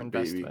longer term Tencent,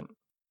 baby. investment.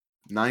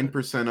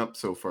 9% up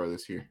so far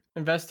this year.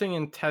 Investing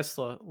in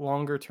Tesla,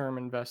 longer term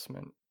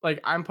investment. Like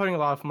I'm putting a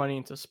lot of money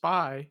into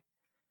SPY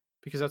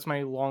because that's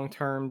my long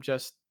term,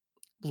 just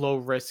low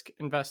risk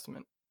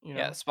investment. You know?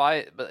 Yeah,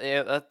 SPY, but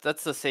yeah,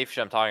 that's the safe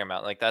shit I'm talking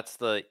about. Like that's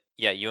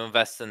you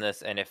invest in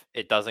this, and if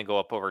it doesn't go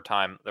up over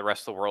time, the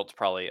rest of the world's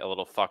probably a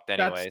little fucked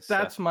anyway.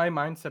 That's my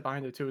mindset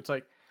behind it too. It's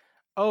like,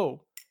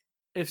 oh,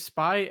 if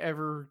SPY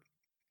ever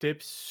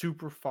dips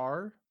super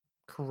far,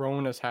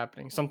 Corona's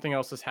happening. Something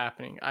else is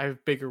happening. I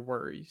have bigger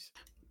worries.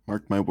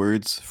 Mark my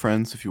words,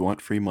 friends. If you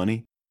want free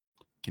money,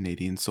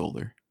 Canadian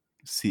Solar,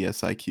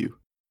 CSIQ.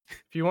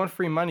 If you want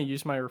free money,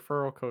 use my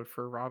referral code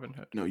for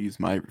Robinhood. No, use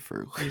my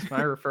referral. Use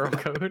my referral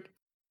code.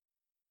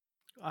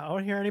 I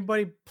don't hear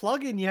anybody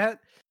plugging yet.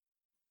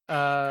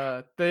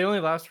 They only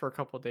last for a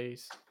couple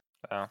days.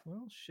 Oh.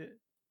 Well, shit.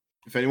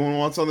 If anyone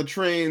wants on the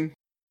train,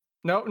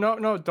 No,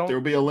 don't. there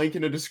will be a link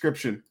in the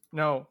description.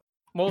 No,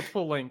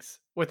 multiple links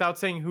without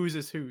saying whose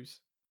is whose.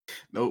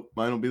 Nope,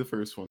 mine will be the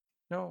first one.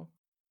 No,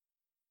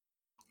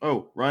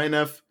 Oh, Ryan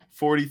F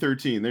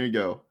 4013. There you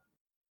go.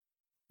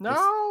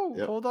 no.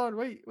 Yep. Hold on.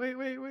 Wait.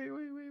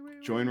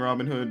 Join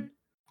Robinhood.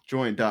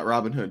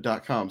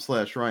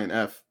 Join.robinhood.com/Ryan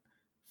F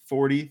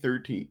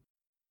 4013.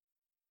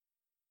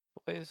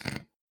 Boys.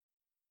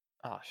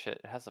 Oh shit!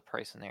 It has the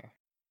price in there,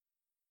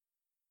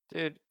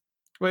 dude.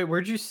 Wait,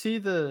 where'd you see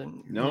the?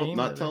 Nope, name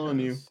not that it telling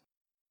you. has?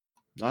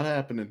 Not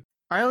happening.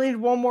 I only need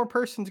one more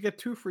person to get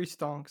 2 free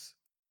stonks.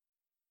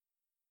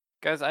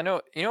 Guys, I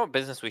know. You know what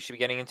business we should be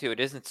getting into? It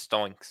isn't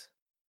stonks.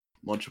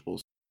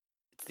 Lunchables.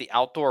 It's the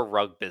outdoor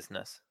rug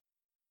business.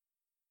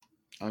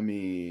 I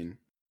mean,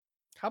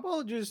 How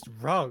about just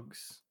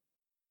rugs?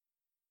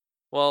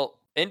 Well,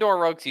 indoor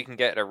rugs you can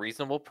get at a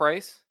reasonable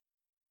price.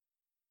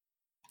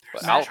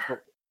 But Matt-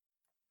 outdoor,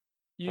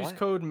 Use What?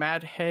 code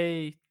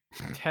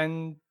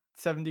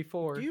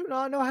MADHEY1074. Do you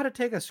not know how to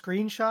take a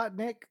screenshot,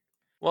 Nick?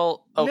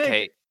 well, Nick,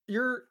 okay,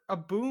 you're a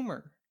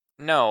boomer.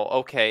 no,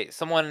 okay.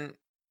 Someone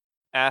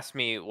asked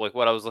me like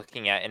what I was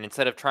looking at, and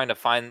instead of trying to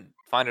find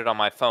it on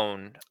my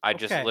phone, I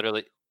just Okay.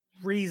 literally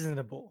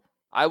Reasonable.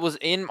 I was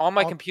on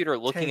my I'll computer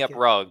looking take up it.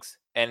 rugs,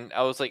 and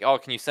I was like, "Oh,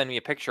 can you send me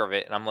a picture of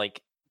it?" And I'm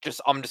like,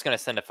 I'm just gonna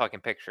send a fucking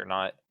picture,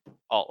 not.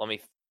 Oh, let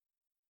me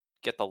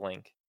get the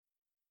link.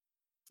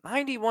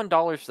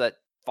 $91 for that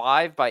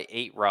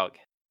 5x8 rug.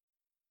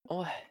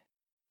 Oh,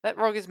 that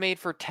rug is made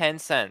for 10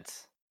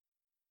 cents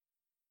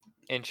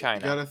in You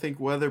China. gotta think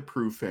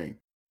weatherproofing.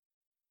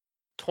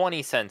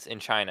 20 cents in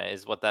China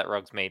is what that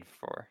rug's made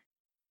for.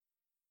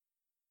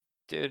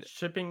 Dude,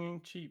 Shipping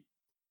cheap.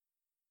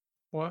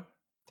 What?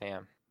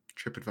 damn.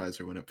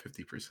 TripAdvisor went up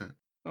 50%.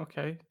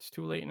 Okay, it's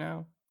too late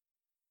now.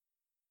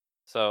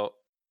 So,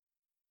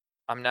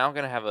 I'm now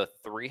gonna have a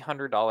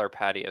 $300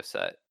 patio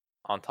set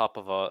on top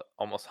of a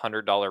almost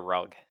 $100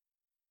 rug.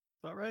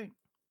 All right.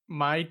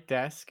 My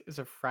desk is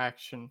a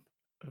fraction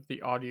of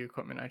the audio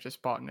equipment I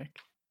just bought, Nick.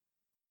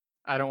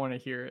 I don't want to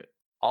hear it.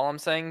 All I'm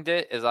saying,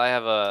 Dit, is I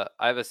have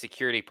a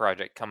security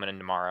project coming in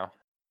tomorrow.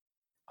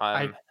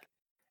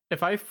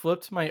 If I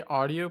flipped my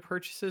audio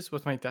purchases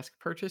with my desk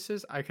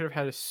purchases, I could have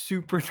had a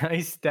super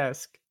nice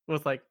desk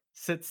with like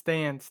sit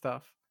stand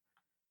stuff,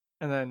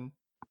 and then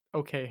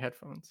okay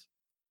headphones.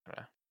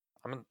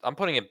 I'm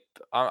putting it.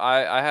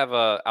 I have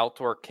a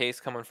outdoor case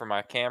coming for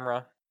my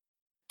camera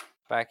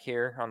back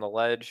here on the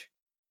ledge,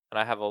 and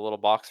I have a little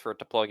box for it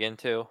to plug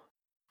into.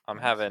 I'm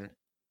Nice. having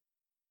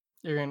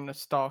You're gonna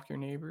stalk your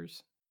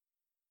neighbors.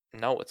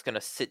 no. It's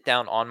gonna sit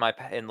down on my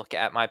and look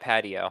at my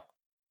patio.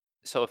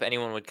 So if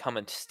anyone would come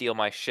and steal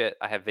my shit,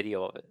 I have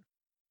video of it.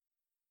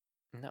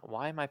 No,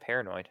 why am I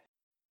paranoid?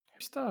 Your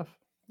stuff.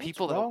 What's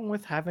People that wrong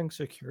with having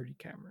security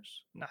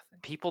cameras? Nothing.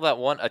 people that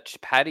want a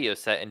patio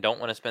set and don't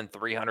want to spend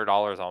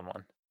 $300 on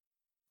one.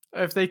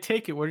 If they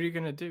take it, what are you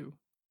gonna do?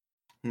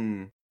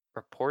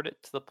 Report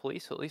it to the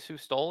police, at least who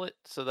stole it,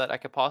 so that I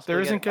could possibly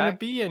There get isn't it gonna back.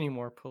 be any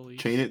more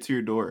police. Chain it to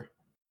your door.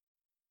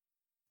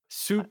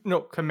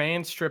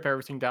 Command strip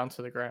everything down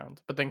to the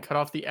ground, but then cut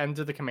off the ends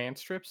of the command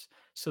strips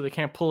so they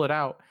can't pull it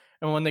out.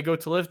 And when they go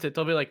to lift it,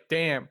 they'll be like,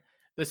 "Damn,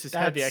 this is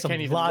heavy. I That's some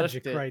can't even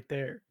logic lift it. right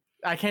there.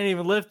 I can't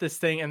even lift this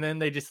thing." And then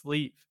they just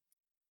leave.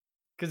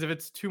 Because if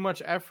it's too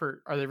much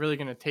effort, are they really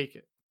going to take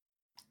it?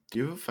 Do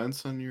you have a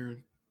fence on your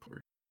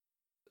porch?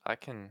 I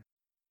can.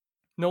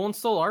 No one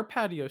stole our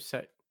patio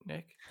set,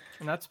 Nick,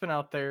 and that's been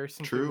out there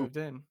since we True. moved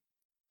in.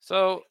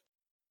 So,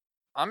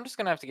 I'm just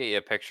gonna have to get you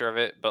a picture of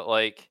it, but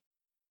like,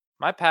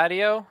 my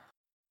patio,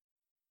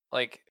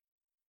 like,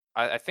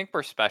 I think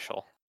we're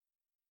special.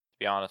 To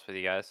be honest with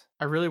you guys,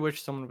 I really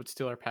wish someone would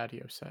steal our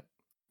patio set.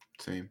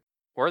 Same.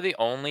 we're the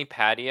only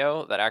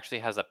patio that actually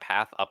has a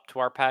path up to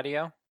our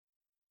patio.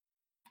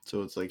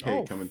 So it's like, hey,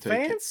 Oh, come and take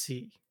it.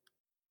 fancy.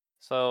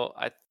 So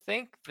I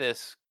think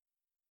this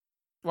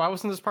Why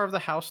wasn't this part of the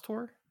house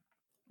tour?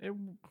 It,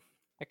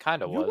 it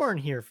kind of you was. weren't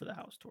here for the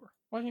house tour.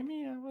 What do you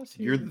mean? I was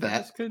here. You're I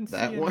just couldn't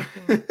that see one.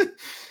 anything.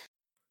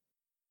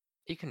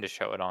 You can just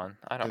show it on.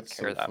 I don't That's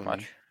care so that funny.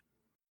 much.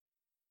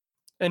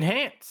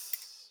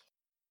 Enhance.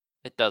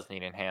 It does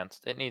need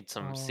enhanced. It needs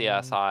some Um,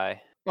 CSI.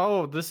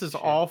 Oh, this is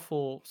Shit.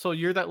 awful. So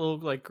you're that little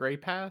like gray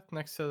path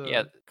next to the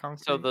Yeah,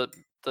 concrete. So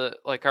the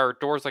like our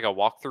door's like a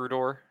walk-through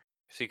door,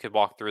 so you could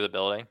walk through the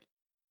building.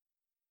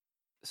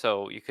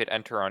 So you could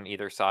enter on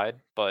either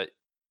side, but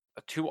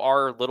to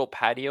our little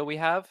patio we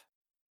have,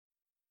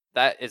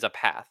 that is a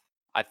path.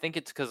 I think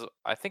it's because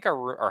I think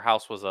our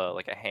house was a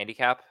like a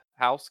handicap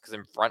house because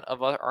in front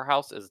of our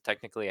house is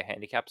technically a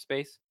handicap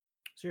space.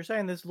 So you're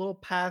saying this little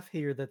path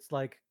here that's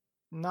like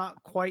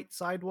not quite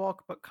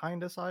sidewalk, but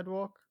kind of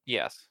sidewalk?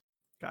 Yes.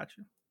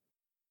 Gotcha.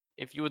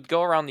 If you would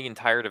go around the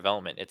entire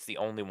development, it's the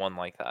only one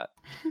like that.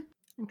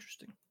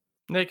 Interesting.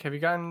 Nick, have you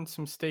gotten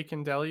some steak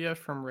and Delia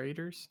from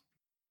Raiders?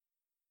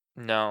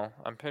 No,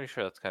 I'm pretty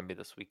sure that's gonna be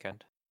this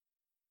weekend,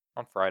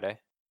 on Friday.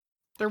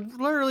 They're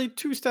literally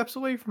 2 steps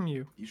away from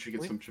you. You should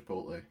get We- some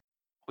Chipotle.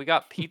 We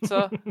got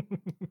pizza.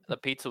 The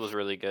pizza was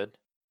really good,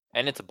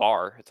 and it's a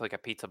bar. It's like a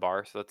pizza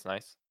bar, so that's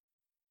nice.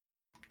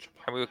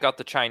 And we got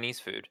the Chinese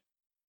food,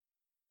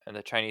 and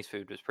the Chinese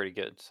food was pretty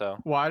good. So,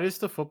 Why does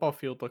the football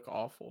field look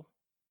awful?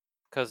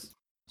 cause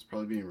It's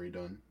probably being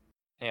redone.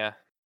 yeah.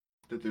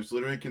 That there's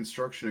literally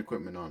construction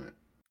equipment on it.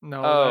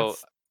 No, Oh,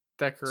 that's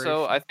decoration.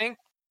 So I think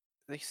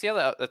you see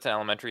how that's an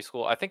elementary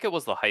school. I think it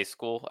was the high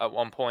school at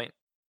one point,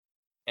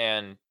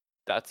 and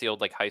that's the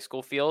old like high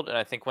school field. And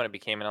I think when it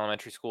became an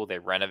elementary school, they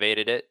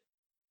renovated it.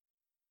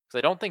 Because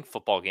I don't think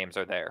football games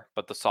are there,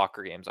 but the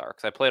soccer games are.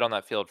 Because I played on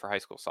that field for high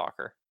school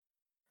soccer.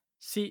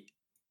 See,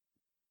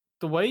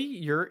 the way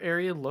your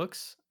area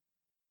looks,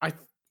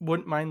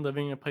 wouldn't mind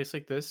living in a place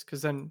like this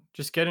because then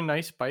just get a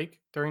nice bike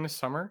during the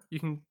summer. You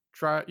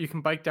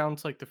can bike down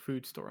to like the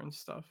food store and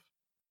stuff.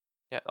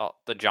 Yeah,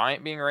 the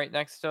Giant being right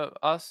next to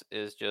us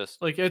is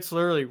just Like it's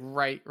literally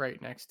right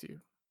next to you.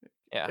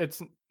 yeah.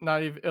 It's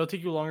not even. It'll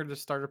take you longer to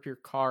start up your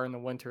car in the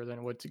winter than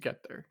it would to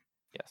get there.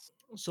 Yes.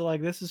 So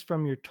like this is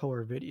from your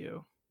tour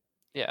video.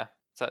 Yeah.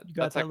 You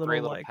got That's that a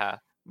great little little like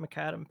path.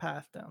 macadam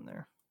path down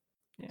there.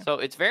 Yeah. So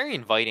it's very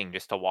inviting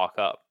just to walk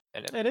up.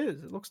 And It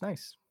is. It looks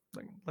nice.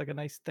 Like a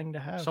nice thing to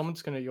have.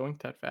 Someone's gonna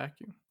yoink that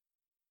vacuum.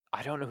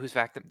 I don't know whose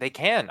vacuum. They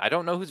can. I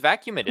don't know whose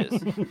vacuum it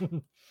is.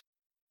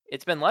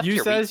 It's been left Use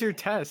here. that as your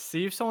test.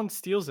 See if someone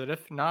steals it.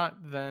 If not,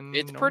 then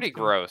It's no pretty one's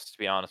gonna- gross, to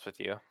be honest with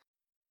you.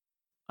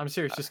 I'm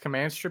serious. Just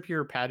command strip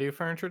your patio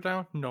furniture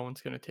down. No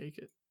one's gonna take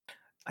it.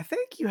 I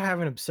think you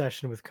have an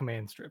obsession with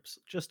command strips,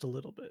 just a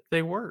little bit.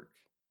 They work.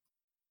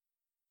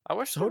 I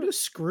wish So there do was-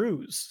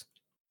 screws.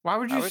 Why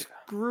would I you would-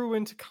 screw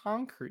into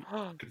concrete?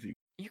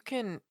 You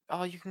can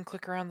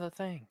click around the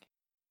thing.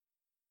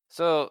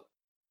 So,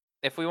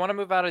 if we want to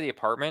move out of the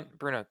apartment,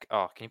 Bruno,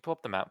 can you pull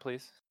up the map,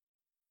 please?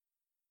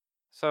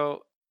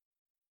 So,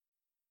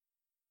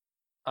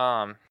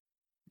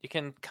 you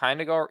can kind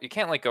of go. You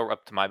can't like go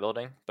up to my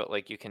building, but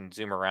like you can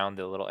zoom around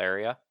the little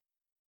area.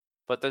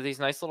 But there's these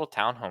nice little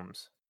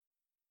townhomes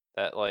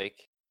that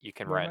like you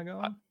can Where am I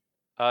rent.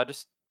 going?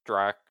 Just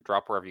drop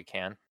wherever you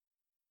can.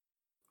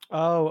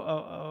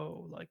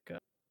 Oh, like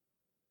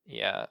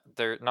Yeah,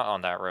 they're not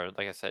on that road.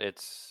 Like I said,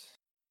 it's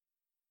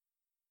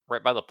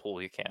right by the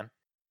pool. You can.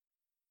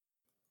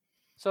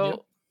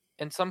 So,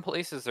 in some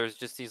places, there's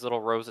just these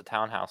little rows of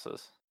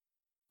townhouses.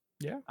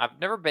 Yeah. I've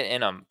never been in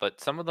them, but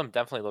some of them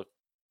definitely look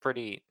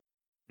pretty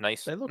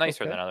nice, They look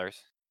nicer than okay.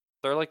 others.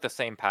 They're like the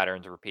same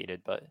patterns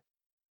repeated, but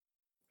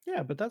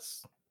yeah, but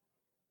that's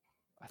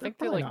I They're think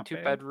they're probably like not two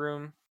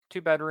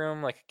bad.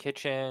 bedroom, like a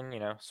kitchen,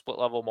 split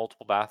level,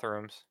 multiple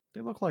bathrooms.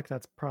 they look like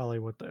that's probably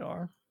what they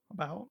are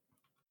about.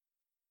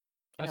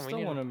 I Yeah, we still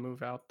need want to to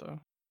move out though.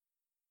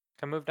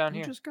 come move down You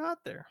here. just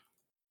got there.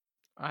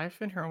 I've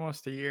been here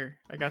almost a year.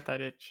 I got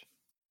that itch.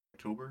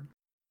 October.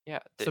 Yeah,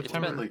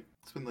 September.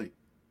 It's been like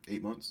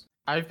 8 months.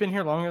 I've been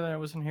here longer than I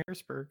was in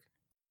Harrisburg.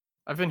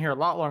 I've been here a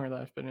lot longer than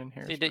I've been in See,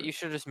 Harrisburg. you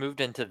should have just moved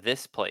into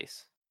this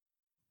place.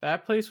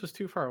 That place was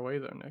too far away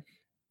though, Nick.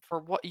 For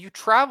what you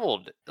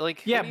traveled?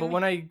 Like Yeah, what do you but mean?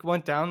 when I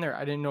went down there,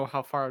 I didn't know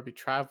how far I'd be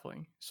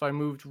traveling, so I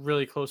moved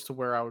really close to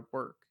where I would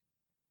work.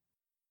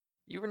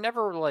 You were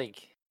never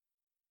like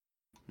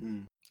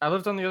Hmm. I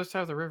lived on the other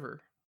side of the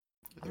river,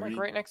 I'm like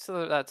right next to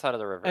that side of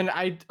the river. and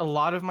a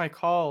lot of my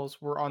calls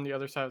were on the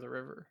other side of the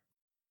river.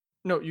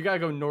 No, you gotta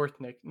go north,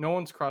 Nick. No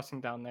one's crossing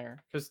down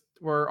there because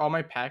where all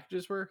my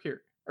packages were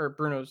here, or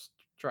Bruno's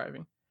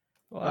driving.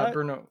 What?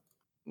 Bruno,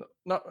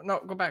 no,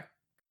 go back.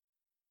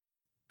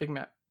 Big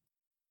map.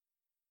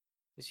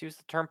 Just use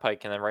the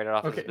turnpike and then write it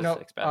off Okay, as no.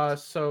 business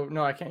expense. So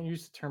no, I can't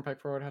use the turnpike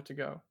for where I'd have to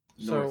go.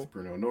 North, So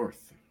Bruno,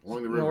 north.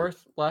 Along the river.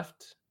 north,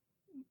 left,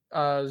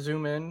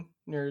 zoom in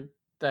near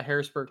the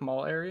Harrisburg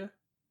Mall area.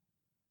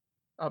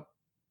 Up.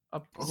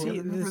 Oh, I See,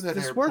 remember that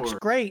this works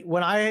airport. great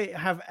when I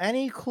have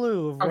any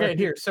clue of where Okay,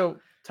 here. So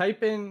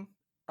type in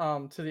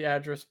to the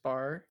address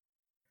bar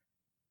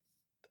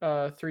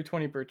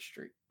 320 Birch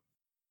Street.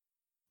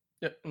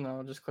 Yep,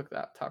 no, just click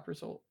that top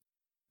result.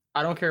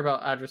 I don't care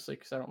about Address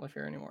because I don't live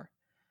here anymore.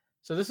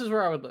 So this is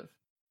where I would live.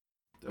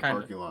 The kinda.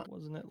 parking lot.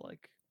 Wasn't it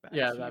like back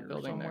Yeah, that here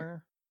building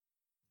there.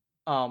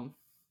 somewhere?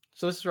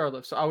 So this is where I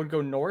live. So I would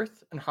go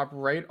north and hop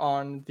right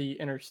on the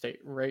interstate,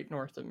 right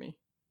north of me,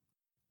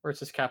 where it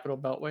says Capital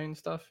Beltway and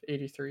stuff.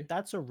 83.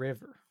 That's a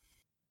river.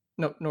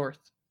 No,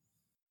 north.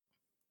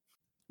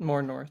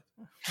 More north.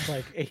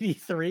 Like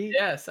 83?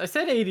 Yes, I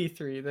said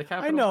 83. The I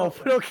Capital. know,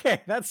 Beltway. but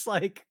okay, that's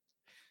like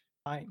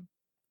fine.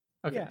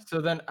 Okay, Yeah. so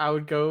then I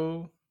would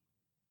go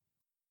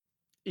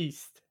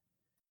east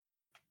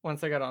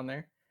once I got on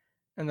there,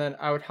 and then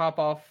I would hop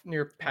off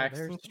near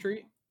Paxton there's-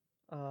 Street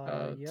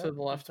Yep, to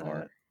the left is more.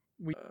 that-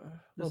 We, this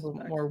a little is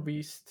bit more excellent.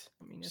 west.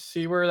 I mean, it's-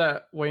 See where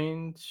that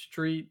Wayne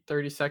Street,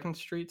 32nd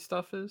Street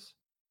stuff is?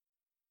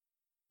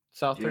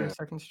 South Yeah.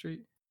 32nd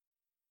Street.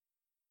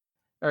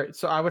 All right,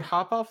 so I would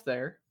hop off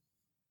there,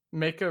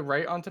 make a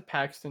right onto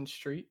Paxton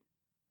Street,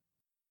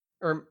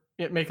 or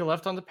make a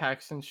left onto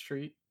Paxton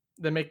Street,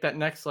 then make that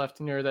next left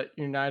near that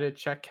United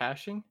Check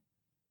Cashing.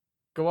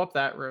 Go up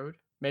that road,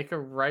 make a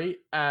right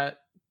at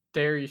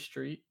Dury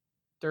Street,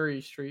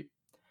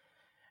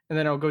 and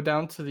then I'll go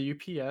down to the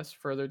UPS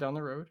further down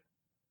the road.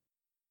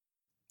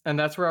 And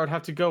that's where I would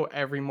have to go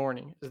every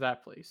morning, is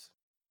that place.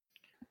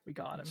 we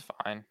got him. It's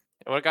fine.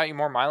 It would have got you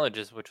more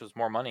mileages, which was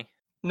more money.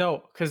 No,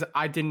 because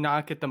I did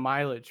not get the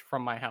mileage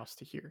from my house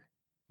to here.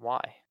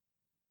 Why?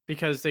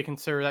 Because they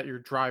consider that your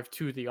drive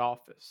to the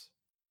office.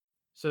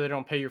 So they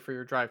don't pay you for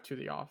your drive to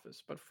the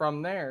office. But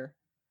from there,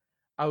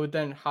 I would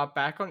then hop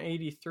back on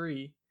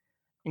 83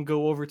 and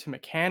go over to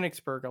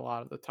Mechanicsburg a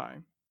lot of the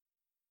time,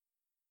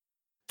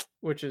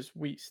 which is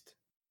west.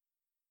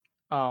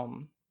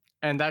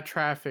 And that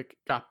traffic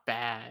got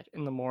bad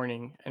in the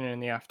morning and in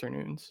the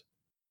afternoons.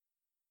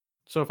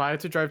 So if I had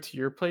to drive to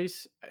your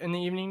place in the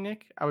evening,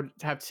 Nick, I would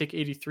have to take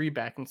 83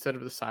 back instead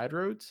of the side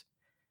roads.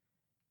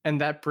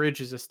 And that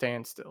bridge is a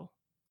standstill.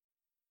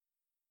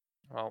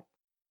 Well,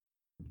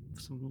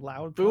 Some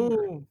loud thunder.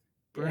 Boom.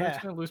 Bruno's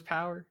Yeah. gonna lose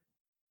power.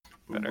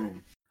 Boom, Better.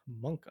 boom.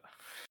 Monka.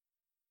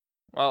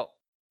 well,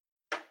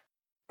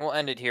 we'll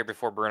end it here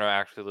before Bruno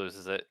actually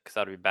loses it, because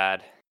that'd be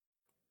bad.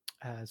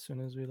 As soon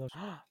as we look,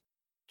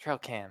 Trail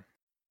cam.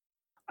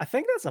 I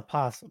think that's a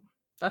possum.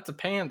 That's a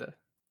panda.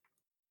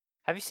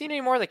 Have you seen any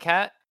more of the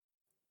cat?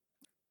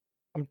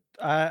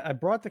 I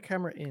brought the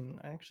camera in.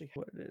 I actually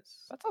know what it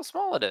is. That's how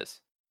small it is.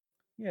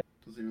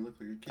 Doesn't even look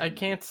like a kid. I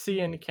can't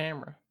see any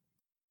camera.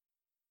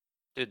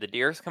 Dude, the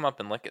deers come up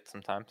and lick it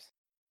sometimes.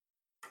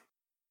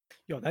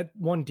 Yo, that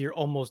one deer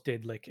almost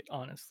did lick it,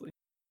 honestly.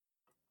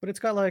 But it's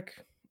got like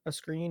a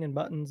screen and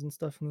buttons and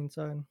stuff on the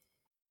inside.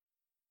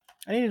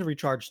 I needed to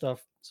recharge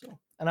stuff,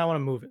 and I want to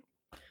move it.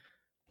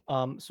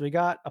 So we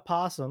got a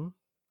possum.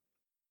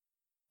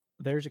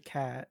 There's a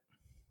cat.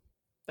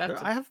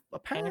 That's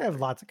Apparently I have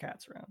lots of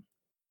cats around.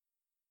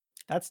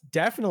 That's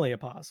definitely a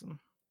possum.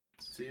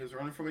 See, he was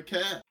running from a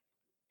cat.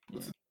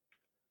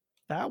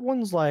 That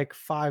one's like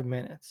 5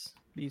 minutes.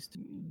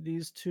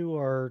 These two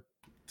are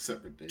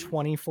Separate days.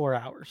 24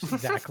 hours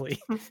exactly.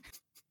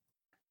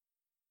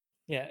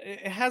 Yeah,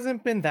 it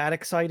hasn't been that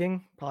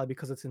exciting, probably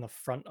because it's in the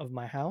front of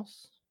my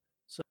house.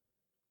 So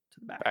to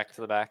the back. Back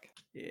to the back.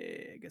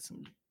 Yeah, get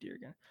some deer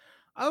again.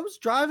 I was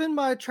driving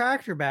my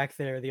tractor back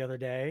there the other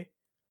day,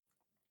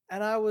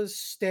 and I was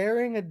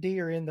staring a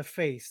deer in the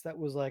face that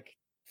was like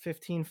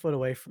 15 foot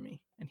away from me,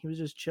 and he was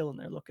just chilling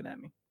there looking at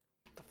me.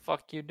 What the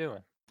fuck you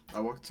doing? I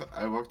walked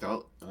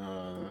out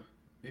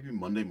maybe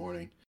Monday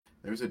morning.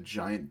 There was a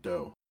giant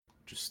doe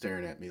just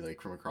staring at me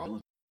like from across.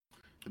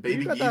 The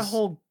baby You got geese that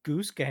whole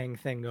goose gang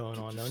thing going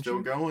on, don't still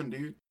you? going,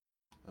 dude.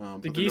 The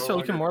But they're geese no are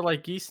looking longer- more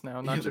like geese now,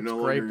 not Yeah, they're just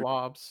no gray longer-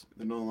 blobs.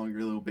 They're no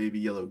longer little baby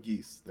yellow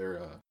geese. They're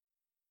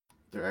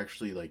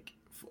actually like.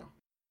 The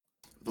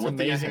It's one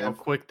thing I amazing how have,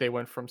 quick they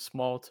went from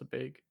small to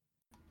big.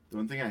 the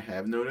one thing I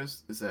have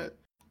noticed is that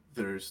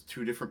there's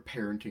two different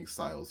parenting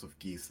styles of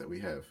geese that we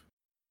have.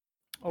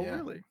 Oh, Yeah.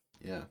 really?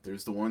 Yeah,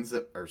 there's the ones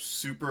that are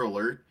super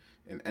alert,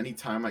 and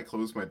anytime I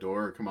close my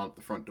door or come out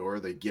the front door,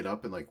 they get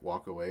up and like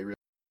walk away.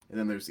 And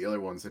then there's the other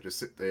ones that just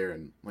sit there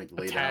and like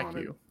lay Attack down.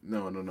 And, you.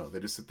 no, they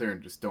just sit there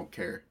and just don't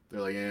care.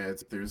 They're like, yeah,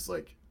 there's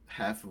like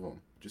half of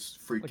them just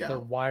freak Like they're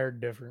out. wired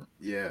different.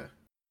 Yeah.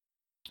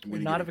 I'm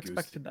Would gonna not get have a goose-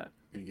 expected that.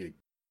 I'm gonna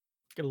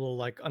Get a little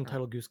like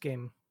Untitled Goose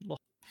Game.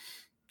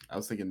 I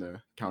was thinking the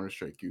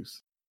Counter-Strike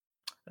goose.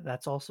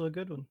 That's also a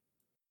good one.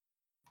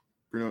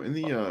 Bruno, in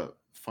the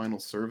final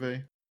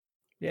survey,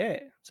 Yeah,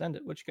 send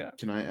it. What you got?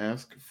 can I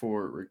ask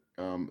for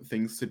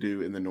things to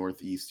do in the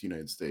Northeast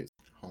United States?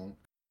 Home.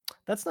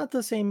 That's not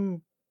the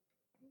same.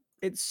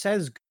 It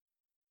says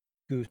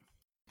goose.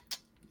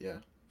 Yeah.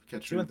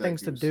 Catch Do you you want with that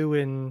things to goose do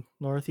in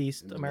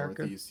Northeast in the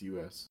America? Northeast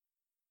U.S.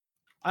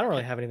 I don't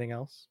really have anything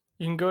else.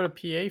 You can go to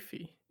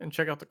PAFE and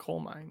check out the coal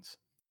mines.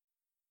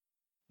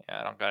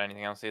 Yeah, I don't got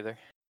anything else either.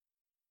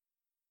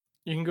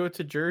 You can go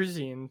to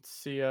Jersey and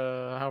see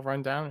how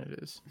run down it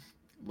is.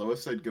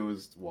 Lowest I'd go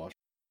is Washington.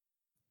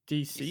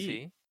 DC.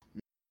 DC?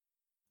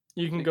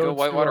 You can You go go to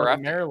whitewater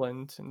rafting.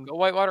 Maryland and Go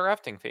whitewater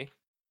rafting, Fee.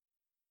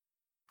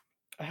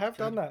 I have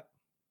done that.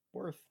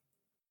 Worth.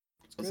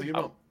 I was good. thinking Oh.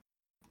 about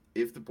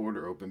if the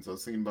border opens. I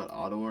was thinking about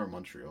Ottawa or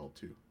Montreal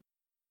too.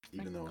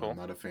 Even though Cool. I'm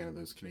not a fan of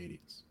those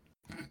Canadians.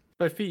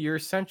 but Fee, you're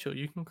essential.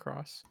 You can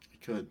cross. I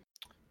could.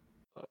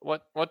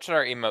 What should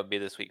our emote be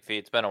this week, Fee?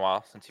 It's been a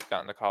while since you've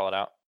gotten to call it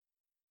out.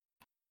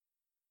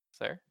 Is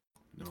there?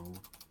 No.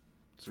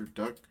 Is there a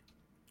duck?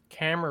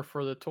 Camera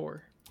for the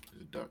tour.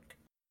 There's a duck.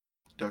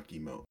 Duck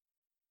emote.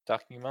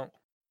 Duck emote?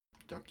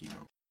 Duck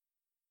emote.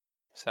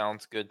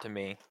 Sounds good to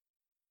me.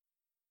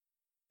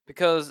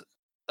 Because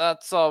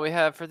that's all we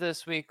have for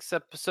this week's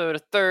episode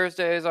of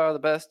Thursdays Are the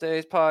Best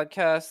Days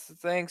podcast.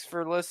 Thanks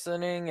for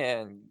listening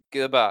and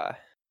goodbye.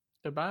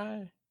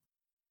 Goodbye.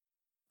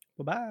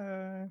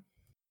 Bye-bye.